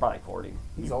 50. He's probably like 40.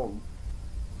 He's old.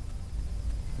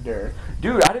 Dirt.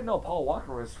 Dude, I didn't know Paul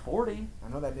Walker was 40. I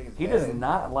know that nigga's He dead. does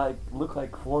not look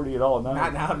like 40 at all. No.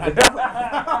 Not now.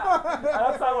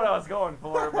 That's not what I was going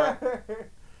for, but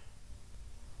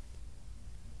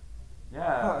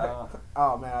yeah.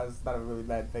 Oh man, I just thought it was a really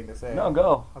bad thing to say. No,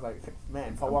 go. I was like,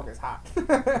 man, Paul Walker's hot.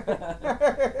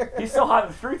 He's still hot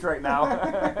in the streets right now.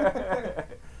 The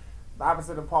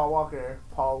opposite of Paul Walker,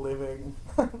 Paul living.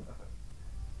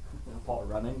 Paul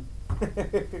running.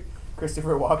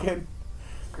 Christopher Walken.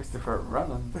 Christopher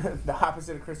running. The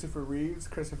opposite of Christopher Reeves,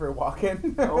 Christopher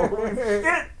Walken. Oh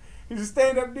shit! He's a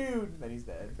stand-up dude. Then he's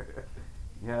dead.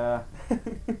 Yeah.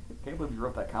 Can't believe you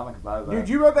wrote that comic about it. Dude,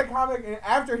 you wrote that comic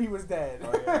after he was dead.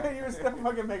 Oh, yeah. You were still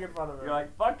fucking making fun of him. You're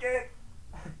like, fuck it.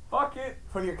 Fuck it.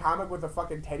 For your comic with a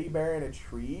fucking teddy bear in a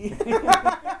tree.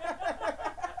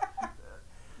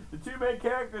 The two main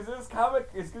characters in this comic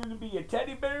is going to be a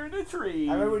teddy bear in a tree.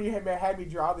 I remember when you had me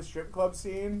draw the strip club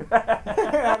scene. And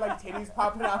I had like titties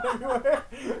popping out everywhere.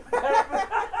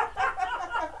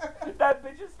 That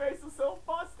bitch's face is so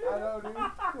busted. I know, dude.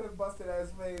 Could have busted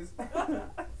ass face.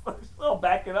 Still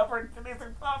backing up, her titties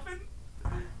are popping.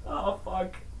 Oh,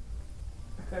 fuck.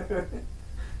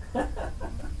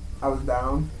 I was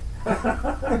down.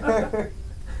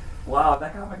 Wow,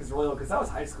 that comic is real, because that was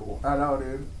high school. I know,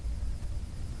 dude.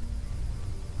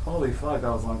 Holy fuck, that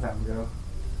was a long time ago.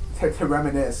 To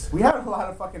reminisce. We had a lot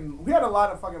of fucking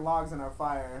logs in our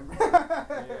fire.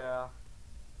 Yeah.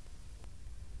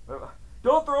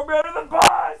 Don't throw me under the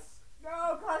bus!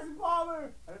 No, Carson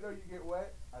Palmer! I didn't know you get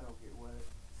wet. I don't get wet.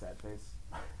 Sad face.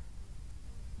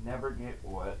 Never get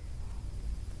wet.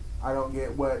 I don't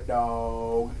get wet,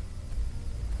 dog.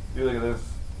 Dude, look at this.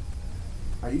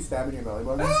 Are you stabbing your belly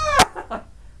button?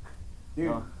 Dude,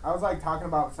 Huh. I was like talking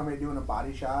about somebody doing a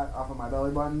body shot off of my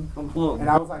belly button. And And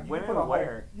I was like, you when can put and a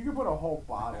where? you can put a whole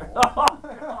bottle. Oh,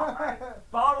 God.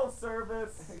 Bottle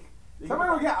service.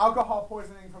 Somebody would get alcohol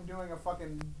poisoning from doing a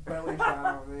fucking belly shot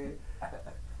on me.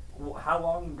 How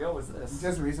long ago was this?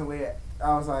 Just recently,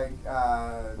 I was like,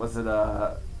 Was it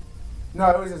no,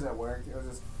 it was just at work. It was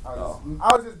just, I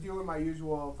was just doing my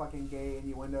usual fucking gay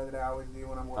innuendo that I always do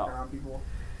when I'm working around people.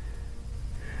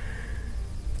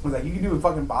 I was like, you can do a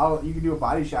fucking bottle, you can do a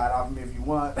body shot off of me if you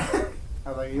want. I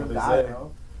was like, you'll die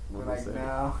though. We're like,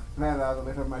 no. Man, I was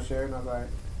lifting up my shirt and I was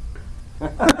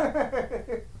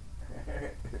like,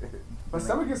 my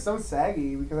stomach is so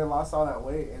saggy because I lost all that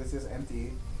weight and it's just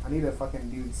empty. I need to fucking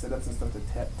do sit-ups and stuff to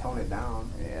tone it down.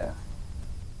 Yeah.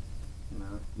 No.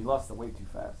 You lost the weight too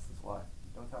fast, that's why.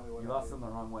 Don't tell me what You I lost did. it in the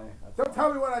wrong way. That's Don't why.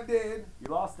 tell me what I did. You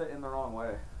lost it in the wrong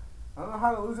way. I don't know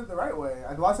how to lose it the right way.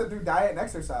 I lost it through diet and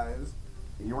exercise.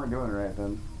 You weren't doing it right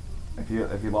then. If you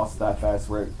lost it that fast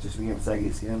where it just became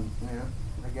saggy skin. Yeah.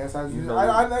 I guess I was You using, need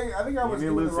to I think I you was need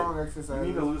to doing the lose it. wrong exercise.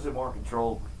 You need to lose it more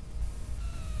control.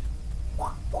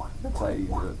 That's how you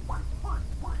do it.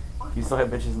 You still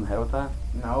hit bitches in the head with that?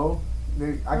 No.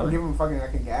 Dude, I can Really? give him I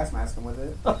can gas mask him with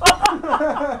it.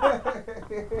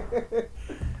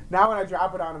 Now when I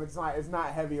drop it on him, it's not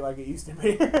heavy like it used to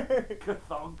be.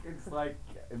 Thunk, it's like,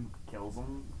 and kills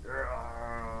them.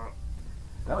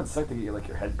 That would suck to get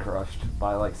your head crushed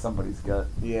by like somebody's gut.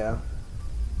 Yeah.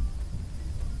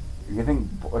 You think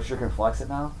Busher can flex it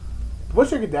now?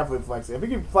 Busher could definitely flex it. If he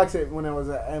could flex it when it was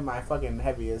at my fucking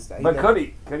heaviest. But could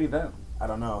he? Could he then? I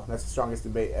don't know. That's the strongest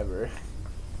debate ever.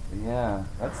 Yeah,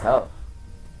 that's tough.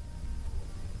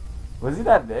 Was he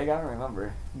that big? I don't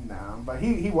remember. No, but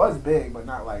he was big, but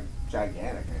not like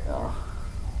gigantic. Oh.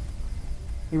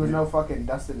 He was no fucking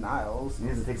Dustin Niles. He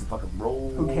needs to take some fucking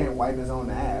roids. Who can't wipe his own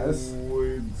ass.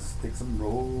 Take some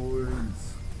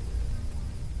roids.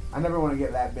 I never want to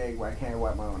get that big where I can't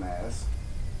wipe my own ass.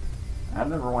 I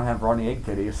never want to have Ronnie egg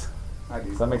titties. I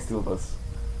do. So that makes two of us.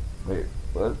 Wait,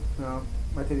 what? No,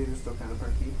 my titties are still kind of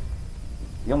perky.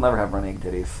 You'll never have Ronnie egg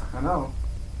titties. I know.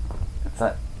 It's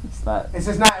not. It's not. It's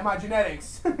just not in my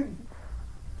genetics.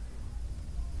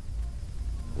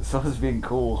 So is being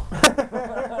cool.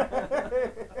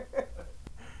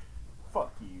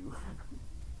 Fuck you.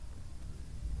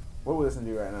 What we listen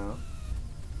to right now?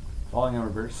 Falling in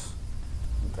Reverse.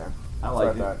 Okay. I That's like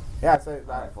what it. thought. Yeah, I'd say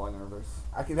I like Falling in Reverse.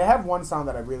 they have one song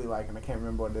that I really like, and I can't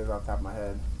remember what it is off the top of my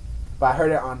head. But I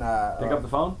heard it on. Pick up the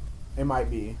phone? It might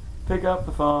be. Pick up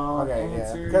the phone. Okay, yeah.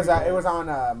 answer Because your it was text.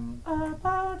 on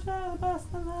About you the best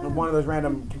of them. one of those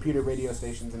random computer radio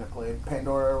stations, and it played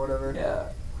Pandora or whatever.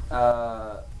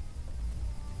 Yeah.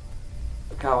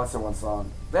 God, what's their one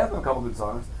song? They have a couple good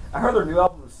songs. I heard their new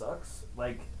album sucks.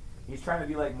 Like, he's trying to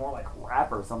be like more like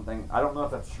rap or something. I don't know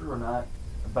if that's true or not,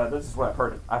 but this is what I've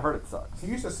heard. I've heard it sucks. He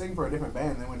used to sing for a different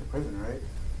band, then went to prison, right?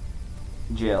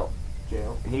 Jail.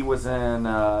 Jail. He was in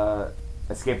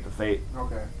Escape the Fate.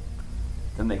 Okay.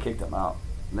 Then they kicked him out.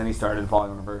 And then he started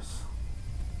Falling in Reverse.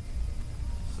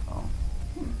 So.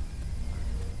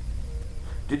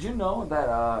 Did you know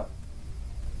that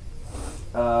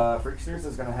Freaksters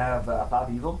is going to have Pop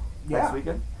Evil next Yeah.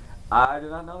 weekend? I did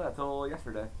not know that till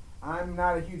yesterday. I'm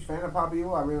not a huge fan of Pop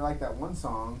Evil. I really like that one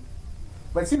song.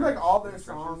 But it seems like all their Trenches?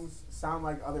 songs sound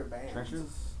like other bands.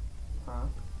 Trenches? Huh?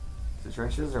 Is it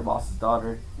Trenches or Boss's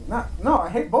Daughter? No, I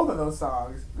hate both of those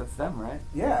songs. That's them, right?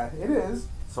 Yeah, it is.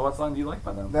 So what song do you like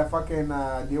by them? That fucking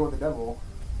Deal with the Devil.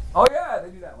 Oh yeah, they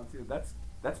do that one too. That's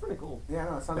pretty cool. Yeah,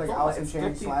 no, it sounds It's like only- Alice in it's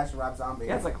Chains 50 / Rob Zombie.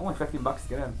 Yeah, it's like only $15 to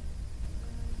get in.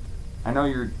 I know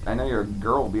your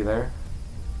girl will be there,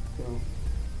 Who?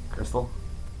 Crystal.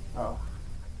 Oh.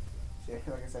 Shit,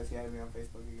 like I said, she added me on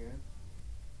Facebook again.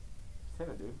 Just hit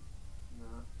it, dude. No,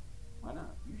 Why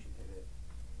not? you should hit it.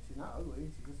 She's not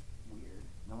ugly. She's just weird.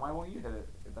 Then why won't you hit it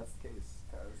if that's the case?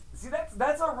 Cause See,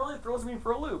 that's what really throws me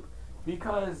for a loop,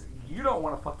 because you don't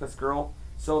want to fuck this girl,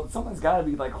 so something's got to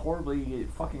be like horribly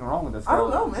fucking wrong with this girl. I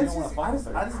don't know, if man. you It's don't just, wanna fuck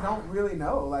with her. I just don't really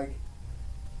know. Like,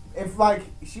 if like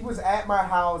she was at my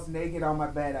house naked on my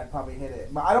bed, I'd probably hit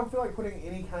it. But I don't feel like putting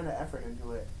any kind of effort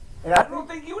into it. And I don't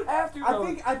think you would have to. Though.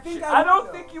 I think I don't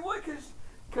would, think though. you would,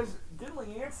 cause didn't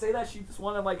Leanne say that she just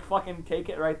wanted to like fucking take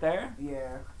it right there?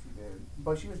 Yeah, she did.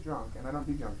 But she was drunk, and I don't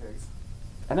do drunk chicks.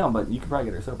 I know, but you could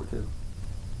probably get her sober too.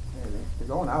 Maybe. They're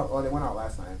going out. Oh, they went out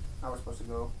last night. I was supposed to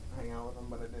go hang out with them,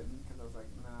 but I didn't because I was like,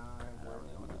 nah, I I have don't work.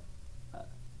 really wanna.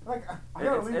 Like, I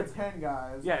gotta leave It's- at 10,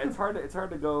 guys. Yeah, it's hard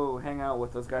to go hang out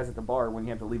with those guys at the bar when you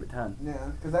have to leave at 10. Yeah,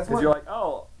 because that's Because what. you're like,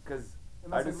 oh, because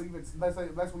unless, I just- we leave it,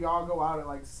 unless we all go out at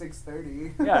like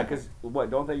 6:30. yeah, because what,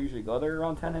 don't they usually go there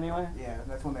around 10 anyway? Yeah,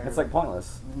 that's when they're. It's like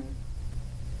pointless. Mhm.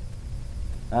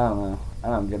 I don't know. I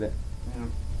don't get it. Yeah.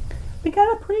 We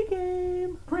got a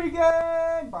pregame.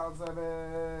 Pre-game bottle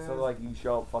service. So like you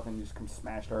show up fucking just come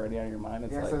smashed already out of your mind.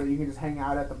 It's yeah, like so that you can just hang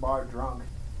out at the bar drunk.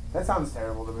 That sounds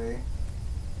terrible to me.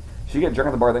 she get drunk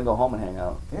at the bar, then go home and hang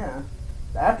out. Yeah,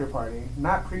 the after party,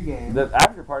 not pre-game. The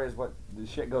after party is what the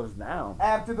shit goes down.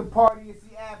 After the party, it's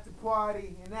the after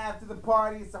party, and after the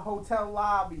party, it's the hotel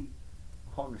lobby.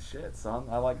 Holy shit, son!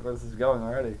 I like where this is going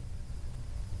already.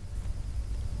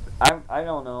 I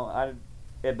don't know.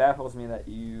 It baffles me that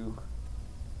you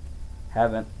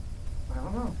haven't. I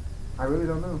don't know. I really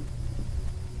don't know.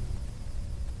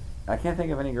 I can't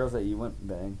think of any girls that you wouldn't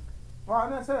bang. Well,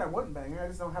 I'm not saying I wouldn't bang her. I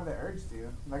just don't have the urge to.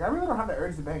 Like, I really don't have the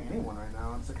urge to bang anyone right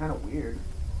now. It's kind of weird.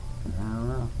 I don't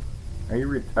know.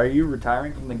 Are you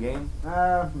retiring from the game?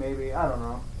 Maybe. I don't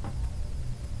know.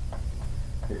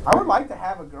 I would like to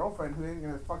have a girlfriend who ain't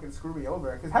gonna fucking screw me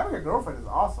over. Because having a girlfriend is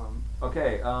awesome.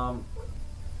 Okay.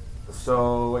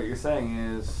 So what you're saying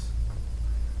is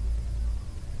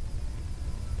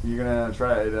you're gonna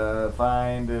try to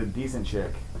find a decent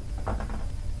chick.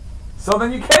 So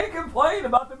then you can't complain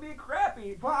about them being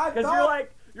crappy. But I Because thought...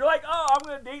 you're like, oh, I'm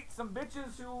gonna date some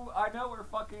bitches who I know are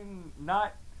fucking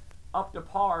not up to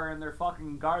par and they're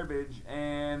fucking garbage,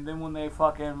 and then when they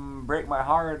fucking break my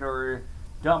heart or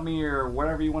dump me or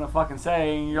whatever you want to fucking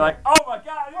say, and you're like, oh my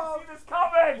god, I didn't see this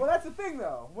coming. Well, that's the thing,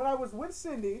 though. When I was with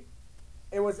Cindy,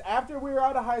 it was after we were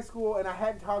out of high school, and I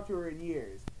hadn't talked to her in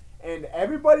years. And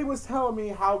everybody was telling me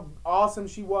how awesome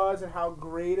she was and how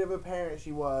great of a parent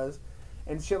she was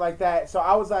and shit like that. So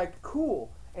I was like,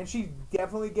 cool. And she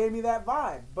definitely gave me that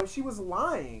vibe. But she was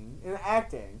lying and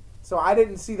acting. So I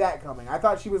didn't see that coming. I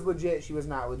thought she was legit. She was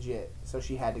not legit. So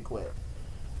she had to quit.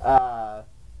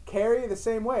 Carrie, the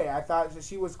same way. I thought that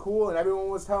she was cool, and everyone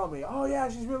was telling me, oh, yeah,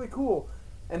 she's really cool.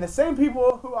 And the same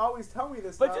people who always tell me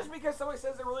this But stuff. just because somebody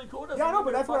says they're really cool doesn't Yeah, I know, mean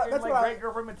but they're that's what I- fucking, that's like, what I- great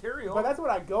girlfriend material. But that's what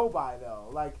I go by, though.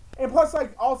 Like, and plus,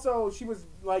 like, also, she was,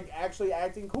 like, actually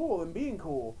acting cool and being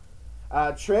cool.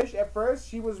 Trish, at first,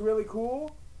 she was really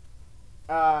cool.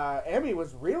 Emmy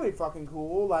was really fucking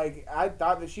cool. Like, I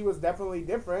thought that she was definitely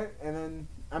different. And then,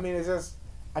 I mean, it's just,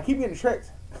 I keep getting tricked.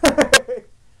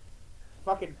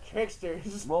 Fucking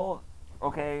tricksters. Well,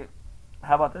 okay,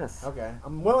 how about this? Okay,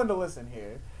 I'm willing to listen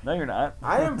here. No, you're not.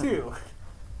 I am too.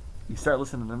 You start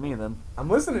listening to me then. I'm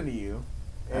listening to you.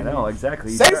 I know,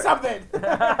 exactly. You Say start- something!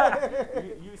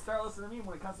 you start listening to me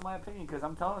when it comes to my opinion, because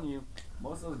I'm telling you,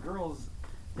 most of those girls,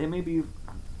 they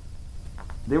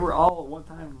were all at one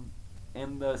time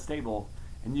in the stable,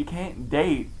 and you can't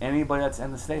date anybody that's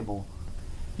in the stable.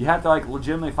 You have to like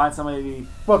legitimately find somebody.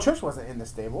 Well, Trish wasn't in the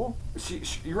stable.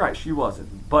 You're right, she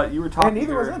wasn't. But you were talking. And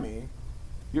neither to was her- Emmy.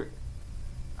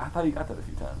 I thought you got that a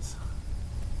few times.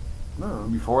 No.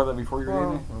 Before you were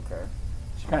Well, dating, okay.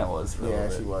 she kind of was. For a Yeah,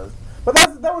 little she bit. was. But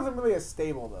that wasn't really a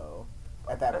stable though.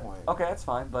 At that point. Okay, that's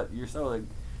fine. But you're still like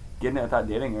getting it without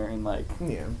dating her, and like,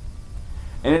 Yeah.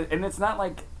 and it's not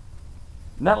like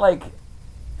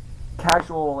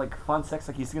casual like fun sex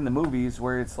like you see in the movies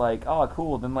where it's like, oh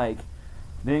cool, then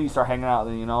you start hanging out,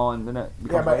 then and then it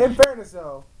becomes. Yeah, but in fairness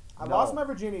though, I No. lost my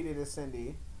virginity to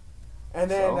Cindy, and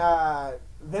then So?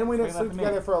 then we didn't Explain that sleep to me.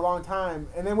 together for a long time,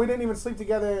 and then we didn't even sleep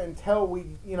together until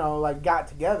we like got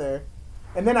together,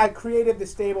 and then I created the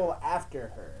stable after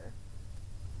her.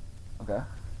 Okay.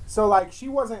 So like she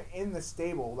wasn't in the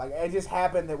stable, like it just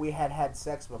happened that we had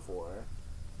sex before,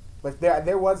 but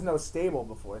there was no stable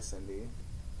before Cindy.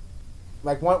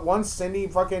 Like once Cindy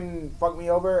fucking fucked me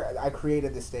over, I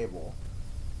created the stable.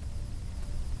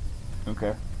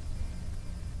 Okay.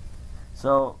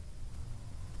 So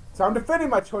I'm defending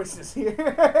my choices here.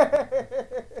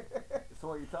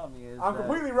 what you're telling me is I'm that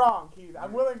completely wrong, Keith.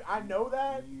 I'm willing. I know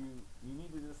that. you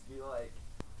need to just be like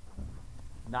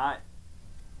not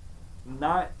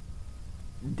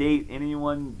date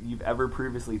anyone you've ever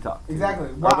previously talked to. Exactly.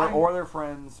 Or their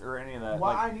friends or any of that.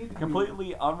 What Like, I need to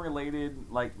completely unrelated,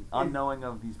 like unknowing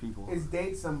of these people. is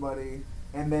date somebody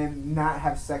and then not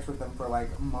have sex with them for like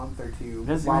a month or two It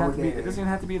doesn't while even we're have to be. dating. It doesn't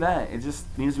even have to be that. It just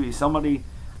needs to be somebody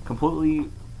completely.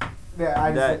 that I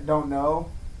just that- don't know.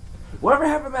 Whatever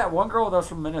happened to that one girl that was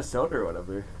from Minnesota or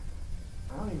whatever?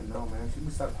 I don't even know, man.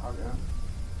 She stopped talking.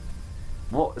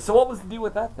 Well, so what was the deal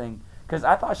with that thing? Because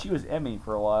I thought she was Emmy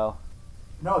for a while,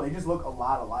 No, they just look a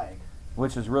lot alike.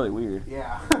 which is really weird.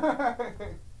 Yeah.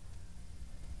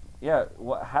 Yeah,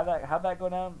 how'd that go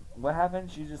down? What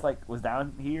happened? She just like was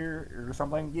down here or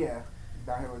something? Yeah.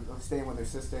 Down here was staying with her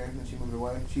sister, and then she moved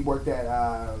away. She worked at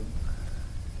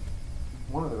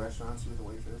one of the restaurants. She was a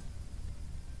waitress.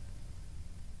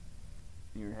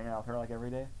 You were hanging out with her like every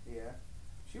day? Yeah.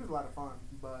 She was a lot of fun,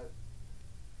 but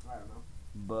I don't know.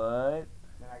 But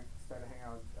Then I started hanging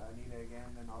out with Anita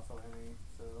again, and also Emmy.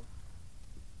 So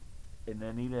and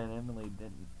Anita and Emily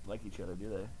didn't like each other, do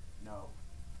they? no,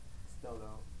 still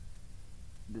don't.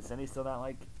 Did Cindy still not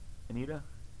like Anita?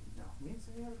 No, me and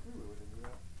Cindy had a crew with Anita.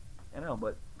 I know,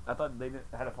 but I thought they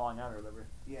had a falling out or whatever.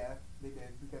 Yeah, they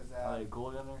did because Are they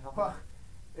cool together or something? well,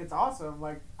 it's awesome.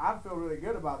 Like I feel really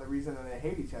good about the reason that they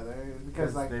hate each other is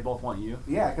because like they both want you.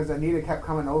 yeah, because Anita kept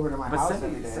coming over to my But house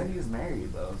every day. Cindy is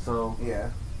married though, so Yeah,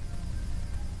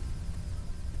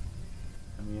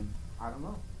 I mean, I don't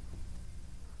know.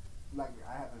 Like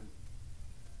I haven't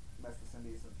messed with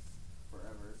Cindy since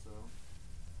forever, so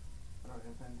I don't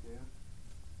intend to.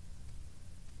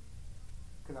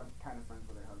 Because I'm kind of friends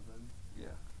with her husband.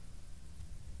 yeah.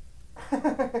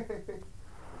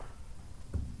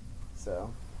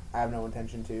 So, I have no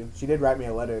intention to. She did write me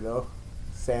a letter though,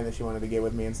 saying that she wanted to get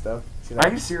with me and stuff. She's Are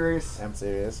you serious? I'm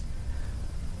serious.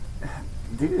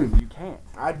 Dude, you can't.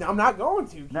 I'm not going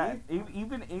to, Keith. Not,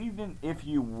 even if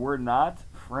you were not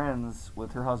friends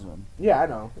with her husband. Yeah, I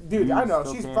know. Dude, You I know.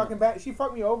 still She's can't. fucking bad. She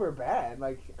fucked me over bad.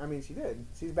 Like, I mean, she did.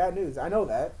 She's bad news. I know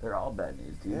that. They're all bad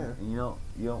news, dude. Yeah. And you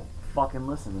don't fucking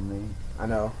listen to me. I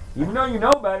know. Even though you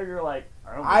know better, you're like,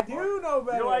 I do know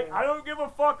better. You're like, I don't give a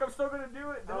fuck. I'm still gonna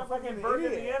do it. Then I'm I'm fucking fucking burn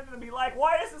at the idiot. end and be like,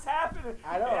 why is this happening?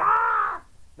 I know. Ah!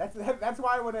 That's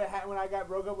why when I got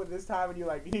broke up with this time and you're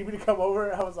like, you need me to come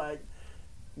over? I was like,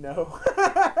 no,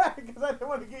 because I didn't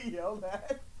want to get yelled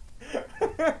at.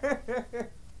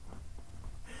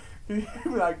 You'd be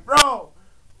like, bro.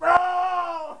 The other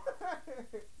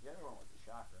one was a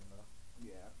shocker, though.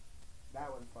 Yeah, that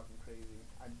was fucking crazy.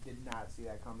 I did not see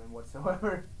that coming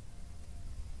whatsoever.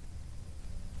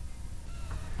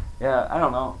 Yeah, I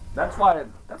don't know. That's why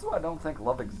I don't think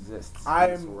love exists in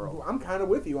this world. I'm kind of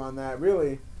with you on that,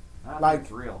 really. I don't like- think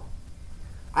it's real.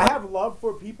 I have love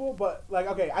for people, but like,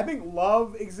 okay, I think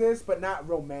love exists, but not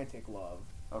romantic love.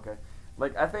 Okay.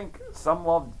 Like, I think some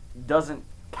love doesn't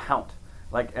count.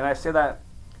 Like, and I say that,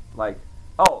 like,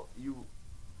 oh, you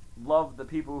love the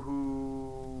people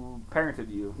who parented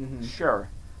you. Mhm. Sure.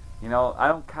 You know, I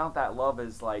don't count that love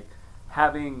as, like,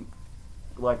 having,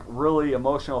 like, really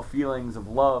emotional feelings of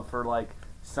love for, like,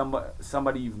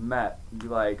 somebody you've met. Be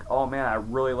like, oh, man, I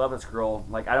really love this girl.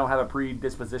 Like, I don't have a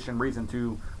predisposition reason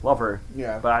to love her.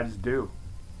 Yeah. But I just do.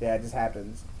 Yeah, it just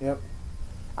happens. Yep.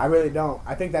 I really don't.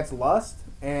 I think that's lust,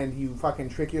 and you fucking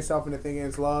trick yourself into thinking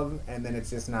it's love, and then it's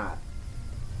just not.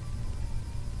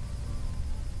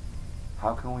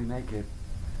 How can we make it?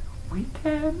 We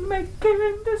can make it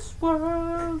in this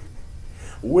world.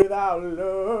 Without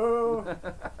love,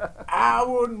 I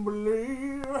wouldn't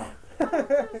believe.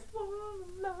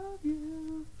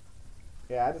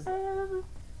 Yeah,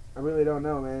 I really don't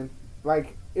know, man.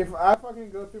 Like, if I fucking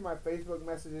go through my Facebook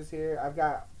messages here, I've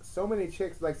got so many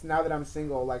chicks, like, now that I'm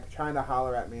single, like, trying to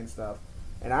holler at me and stuff.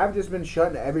 And I've just been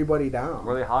shutting everybody down.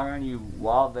 Were they hollering at you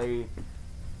while they...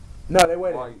 No, they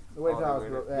waited. While, They waited till I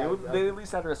was... they at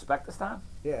least had respect this time?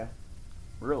 Yeah.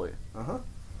 Really? Uh-huh.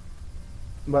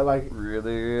 But, like...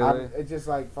 Really? It's just,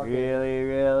 like, fucking...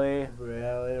 Really?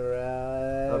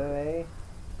 Really?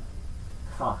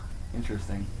 Huh.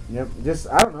 Interesting. Yep. Just,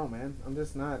 I don't know, man. I'm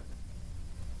just not...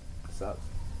 It sucks.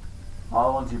 All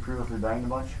the ones you previously banged a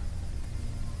bunch?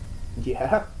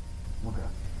 Yeah. Okay.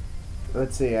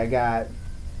 Let's see, I'm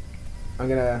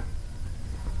gonna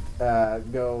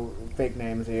go fake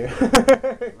names here.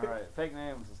 Alright, fake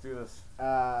names, let's do this.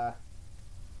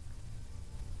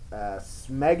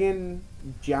 Smegan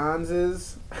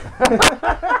Johnses.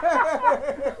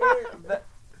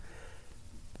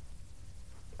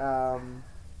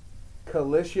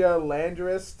 Kalisha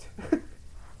Landrist.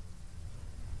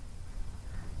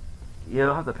 You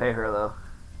don't have to pay her though.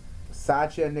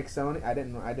 Sasha Nixoni. I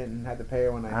didn't have to pay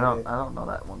her when I I did it. don't know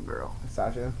that one girl.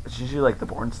 Sasha? Is she like the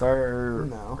porn star or,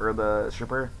 No. or the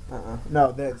stripper?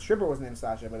 No, the stripper was named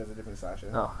Sasha, but it's a different Sasha.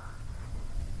 Oh.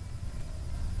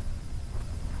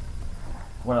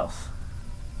 What else?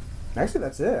 Actually,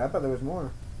 that's it. I thought there was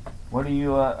more. What are you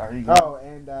going? Oh,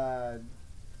 and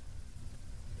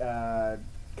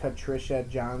Katricia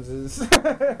Johnses.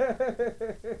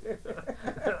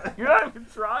 You're not even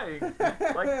trying.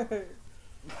 Like,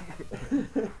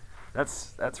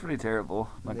 that's pretty terrible.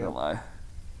 I'm not gonna lie.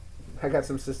 I got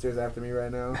some sisters after me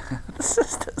right now. The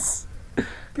sisters.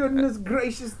 Goodness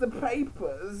gracious, the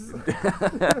papers.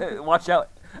 Watch out.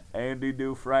 Andy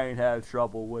Dufresne had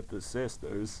trouble with the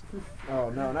sisters.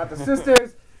 Oh no, not the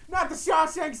sisters. Not the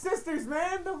Shawshank sisters,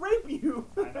 man. They'll rape you.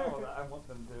 I know. I want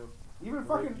them to. Even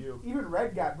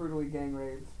Red got brutally gang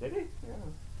raped. Did he? Yeah.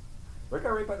 Rick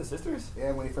got raped by the sisters?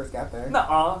 Yeah, when he first got there.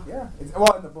 Nuh-uh. Yeah.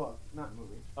 Well, in the book, not in the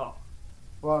movie. Oh.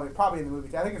 Well, probably in the movie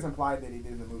too. I think it's implied that he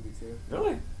did in the movie too.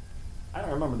 Really? I don't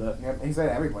remember that. Yep. He said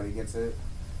everybody gets it.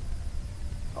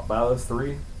 About those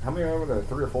three? How many are there?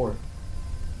 3 or 4?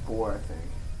 4, I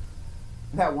think.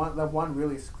 That one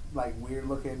really like weird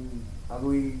looking,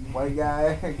 ugly white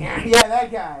guy. Yeah,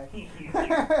 that guy.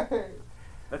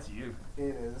 That's you.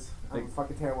 It is. I'm a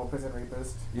fucking terrible prison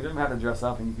rapist. You don't even have to dress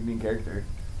up and you can be in character.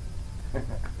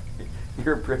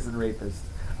 You're a prison rapist.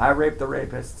 I rape the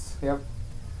rapists. Yep.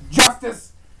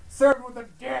 Justice served with a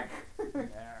dick.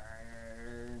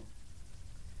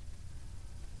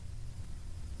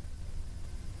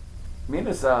 Me and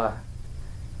this,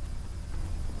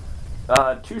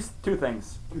 two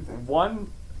things. One,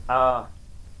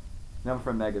 number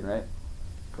from Megan, right?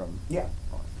 Yeah.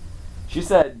 She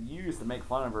said you used to make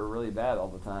fun of her really bad all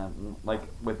the time, like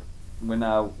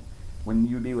when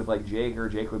you'd be with like Jake, or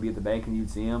Jake would be at the bank and you'd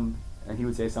see him and he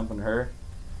would say something to her.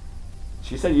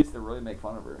 She said you used to really make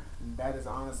fun of her. That is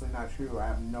honestly not true. I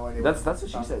have no idea. That's what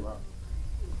she said. About.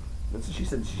 That's what she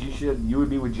said. You would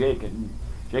be with Jake and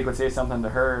Jake would say something to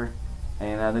her,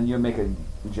 and then you would make a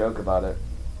joke about it.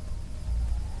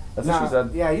 That's what she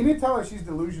said. Yeah, you need to tell her she's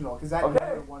delusional, because that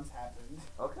never once happened.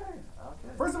 Okay.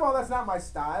 First of all, that's not my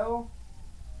style.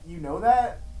 You know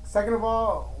that. Second of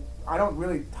all, I don't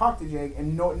really talk to Jake,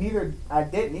 and I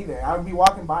didn't either. I would be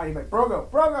walking by and he'd be like,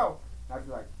 Brogo. And I'd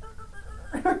be like,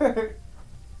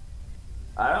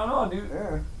 I don't know, dude.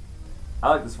 Yeah. I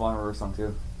like the Swan River song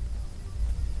too.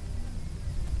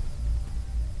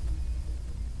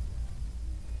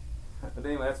 But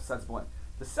anyway, that's besides the point.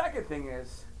 The second thing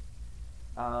is,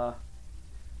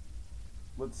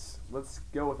 let's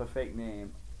go with a fake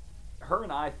name. Her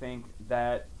and I think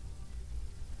that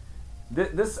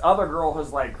this other girl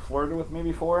has like flirted with me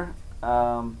before,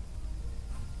 and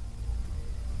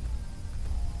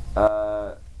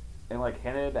like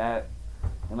hinted at,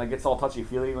 and like gets all touchy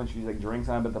feely when she's like drinks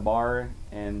up at the bar.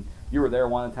 And you were there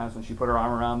one of the times when she put her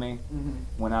arm around me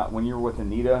when you were with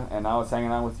Anita and I was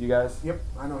hanging out with you guys. Yep,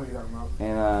 I know who you're talking about.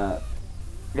 And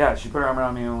yeah, she put her arm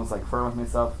around me and was like flirting with me and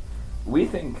stuff. We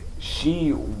think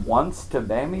she wants to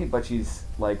bang me, but she's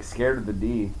like scared of the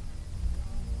D.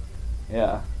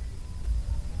 Yeah.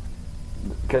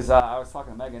 Because I was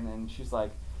talking to Megan and she's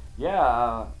like,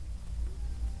 yeah,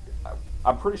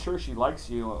 I'm pretty sure she likes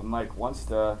you and like wants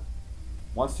to,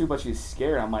 but she's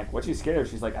scared. I'm like, what's she scared of?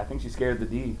 She's like, I think she's scared of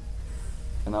the D.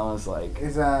 And I was like,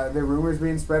 is there rumors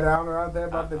being spread out around there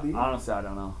about the D? Honestly, I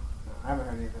don't know. I haven't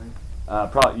heard anything.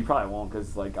 You probably won't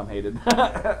because like I'm hated,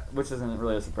 which isn't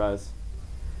really a surprise.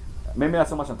 Maybe not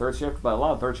so much on third shift, but a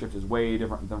lot of third shift is way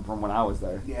different than from when I was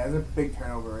there. Yeah, it's a big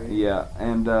turnover rate. Yeah,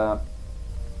 and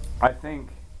I think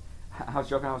I was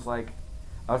joking. I was like,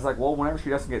 well, whenever she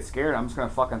doesn't get scared, I'm just gonna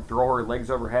fucking throw her legs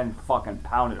over her head and fucking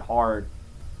pound it hard.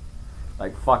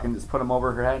 Like fucking just put them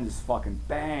over her head and just fucking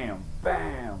bam,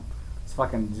 bam, just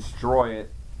fucking destroy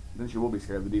it. Then she will be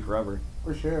scared of the D forever.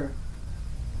 For sure.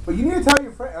 But you need to tell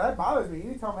your friend. That bothers me. You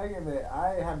need to tell Megan that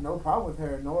I have no problem with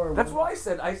her. Nor. That's what I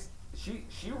said. She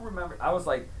remembered. I was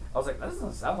like, that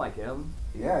doesn't sound like him.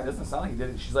 Yeah. It doesn't sound like he did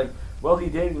it. She's like, well, he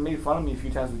did. He made fun of me a few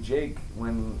times with Jake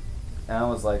when, and I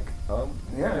was like, oh,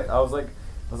 yeah. I was like,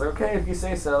 okay, if you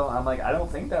say so. I'm like, I don't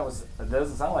think that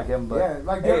doesn't sound like him, but yeah,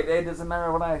 like hey, it doesn't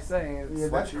matter what I say. It's yeah,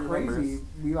 what that's she crazy. remembers.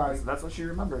 We like That's what she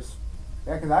remembers.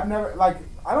 yeah, because I've never like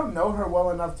I don't know her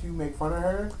well enough to make fun of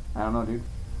her, I don't know, dude.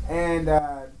 and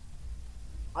I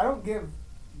don't give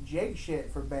Jake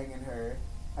shit for banging her.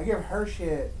 I give her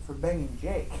shit for banging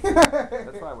Jake.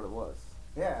 That's probably what it was.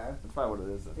 Yeah. That's probably what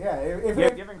it is. Yeah. If yeah,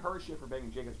 giving her shit for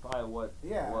banging Jake is probably what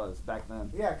yeah. it was back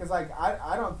then. Yeah, because like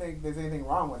I don't think there's anything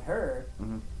wrong with her.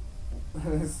 Mm-hmm.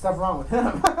 There's stuff wrong with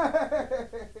him.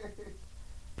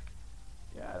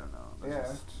 Yeah, I don't know.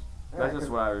 That's That's just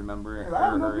what I remember. I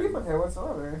have no beef with her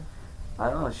whatsoever. I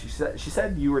don't know. She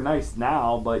said you were nice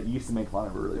now, but you used to make fun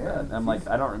of her really bad. I'm like,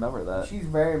 I don't remember that. She's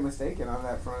very mistaken on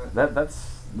that front.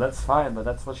 That's fine, but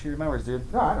that's what she remembers,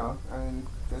 dude. No, I know. I mean,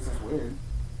 this is weird.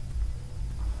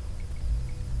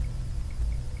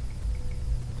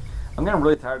 I'm getting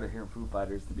really tired of hearing Foo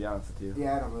Fighters, to be honest with you.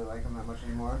 Yeah, I don't really like them that much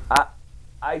anymore.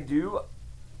 I do.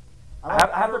 I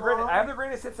have the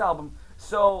greatest hits album,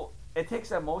 so it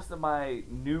takes up most of my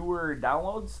newer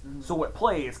downloads, so it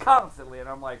plays constantly, and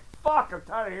I'm like, fuck, I'm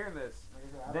tired of hearing this.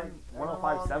 Then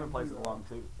 105.7 plays it along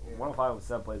too. Yeah.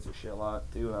 105.7 plays their shit a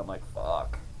lot too, and I'm like,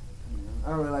 fuck. I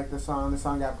don't really like this song.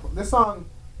 This song,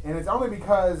 and it's only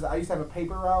because I used to have a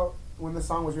paper route when the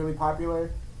song was really popular,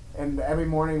 and every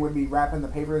morning would be wrapping the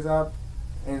papers up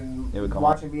and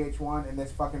watching VH1, and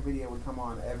this fucking video would come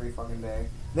on every fucking day.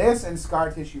 This and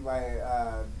Scar Tissue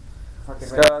by fucking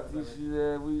Scar Tissue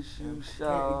that we shoot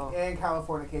shot. And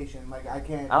Californication. Like I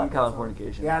can't. I like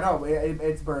Californication. Yeah, I know.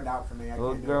 It's burned out for me. I can't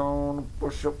do it. Gonna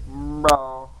push up,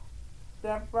 bro.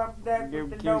 Step up there Give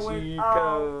with the kisses, know it cuz.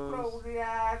 all. Close the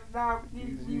eyes, now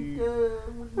you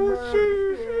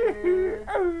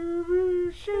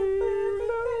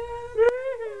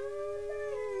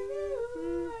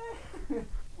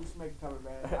we should make a cover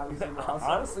band. Obviously,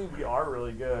 honestly, we are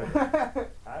really good.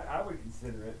 I would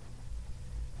consider it.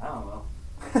 I don't know.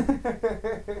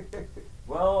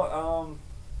 Well,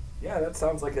 yeah, that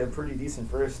sounds like a pretty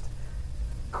decent first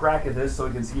crack at this, so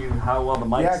we can see how well the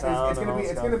mic sounds.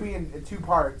 It's gonna be in 2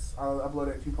 parts. I'll upload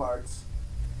it in 2 parts.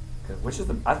 Which is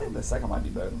I think the second might be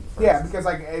better than the first. Yeah, because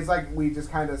it's like we just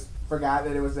kind of forgot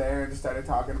that it was there and just started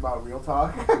talking about real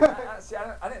talk. See,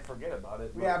 I didn't forget about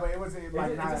it. Yeah, but it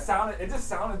just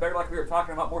sounded better, like we were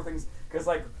talking about more things, because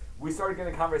like we started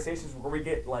getting conversations where we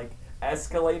get like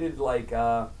escalated, like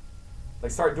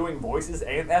start doing voices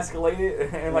and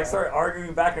escalated and like start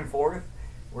arguing back and forth,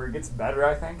 where it gets better,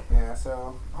 I think. Yeah,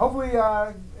 so hopefully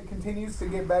it continues to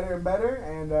get better and better,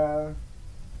 and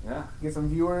get some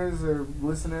viewers or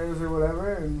listeners or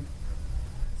whatever, and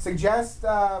suggest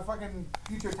fucking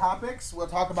future topics. We'll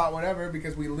talk about whatever,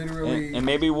 because we literally... And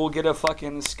maybe we'll get a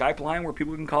fucking Skype line where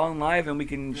people can call in live, and we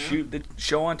can shoot the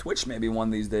show on Twitch maybe one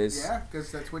of these days. Yeah,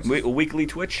 because that Twitch a weekly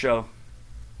Twitch show.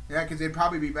 Yeah, because it'd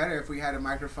probably be better if we had a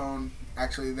microphone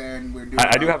actually there and we're doing...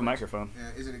 I do have a microphone.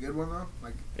 Yeah, is it a good one, though?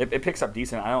 Like it picks up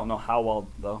decent. I don't know how well,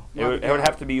 though. It would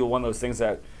have to be one of those things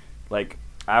that, like,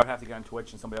 I would have to get on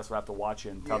Twitch and somebody else would have to watch it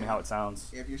and tell me how it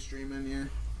sounds. If you're streaming, yeah.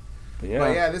 But yeah.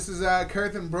 But yeah, this is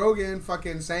Kurth and Brogan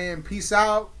fucking saying peace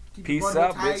out. Keep peace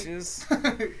out, bitches.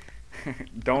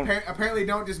 Apparently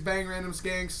don't just bang random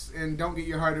skanks, and don't get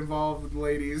your heart involved with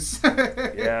ladies.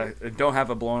 Yeah, don't have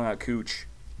a blown out cooch.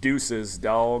 Deuces,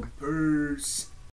 dog. Peace.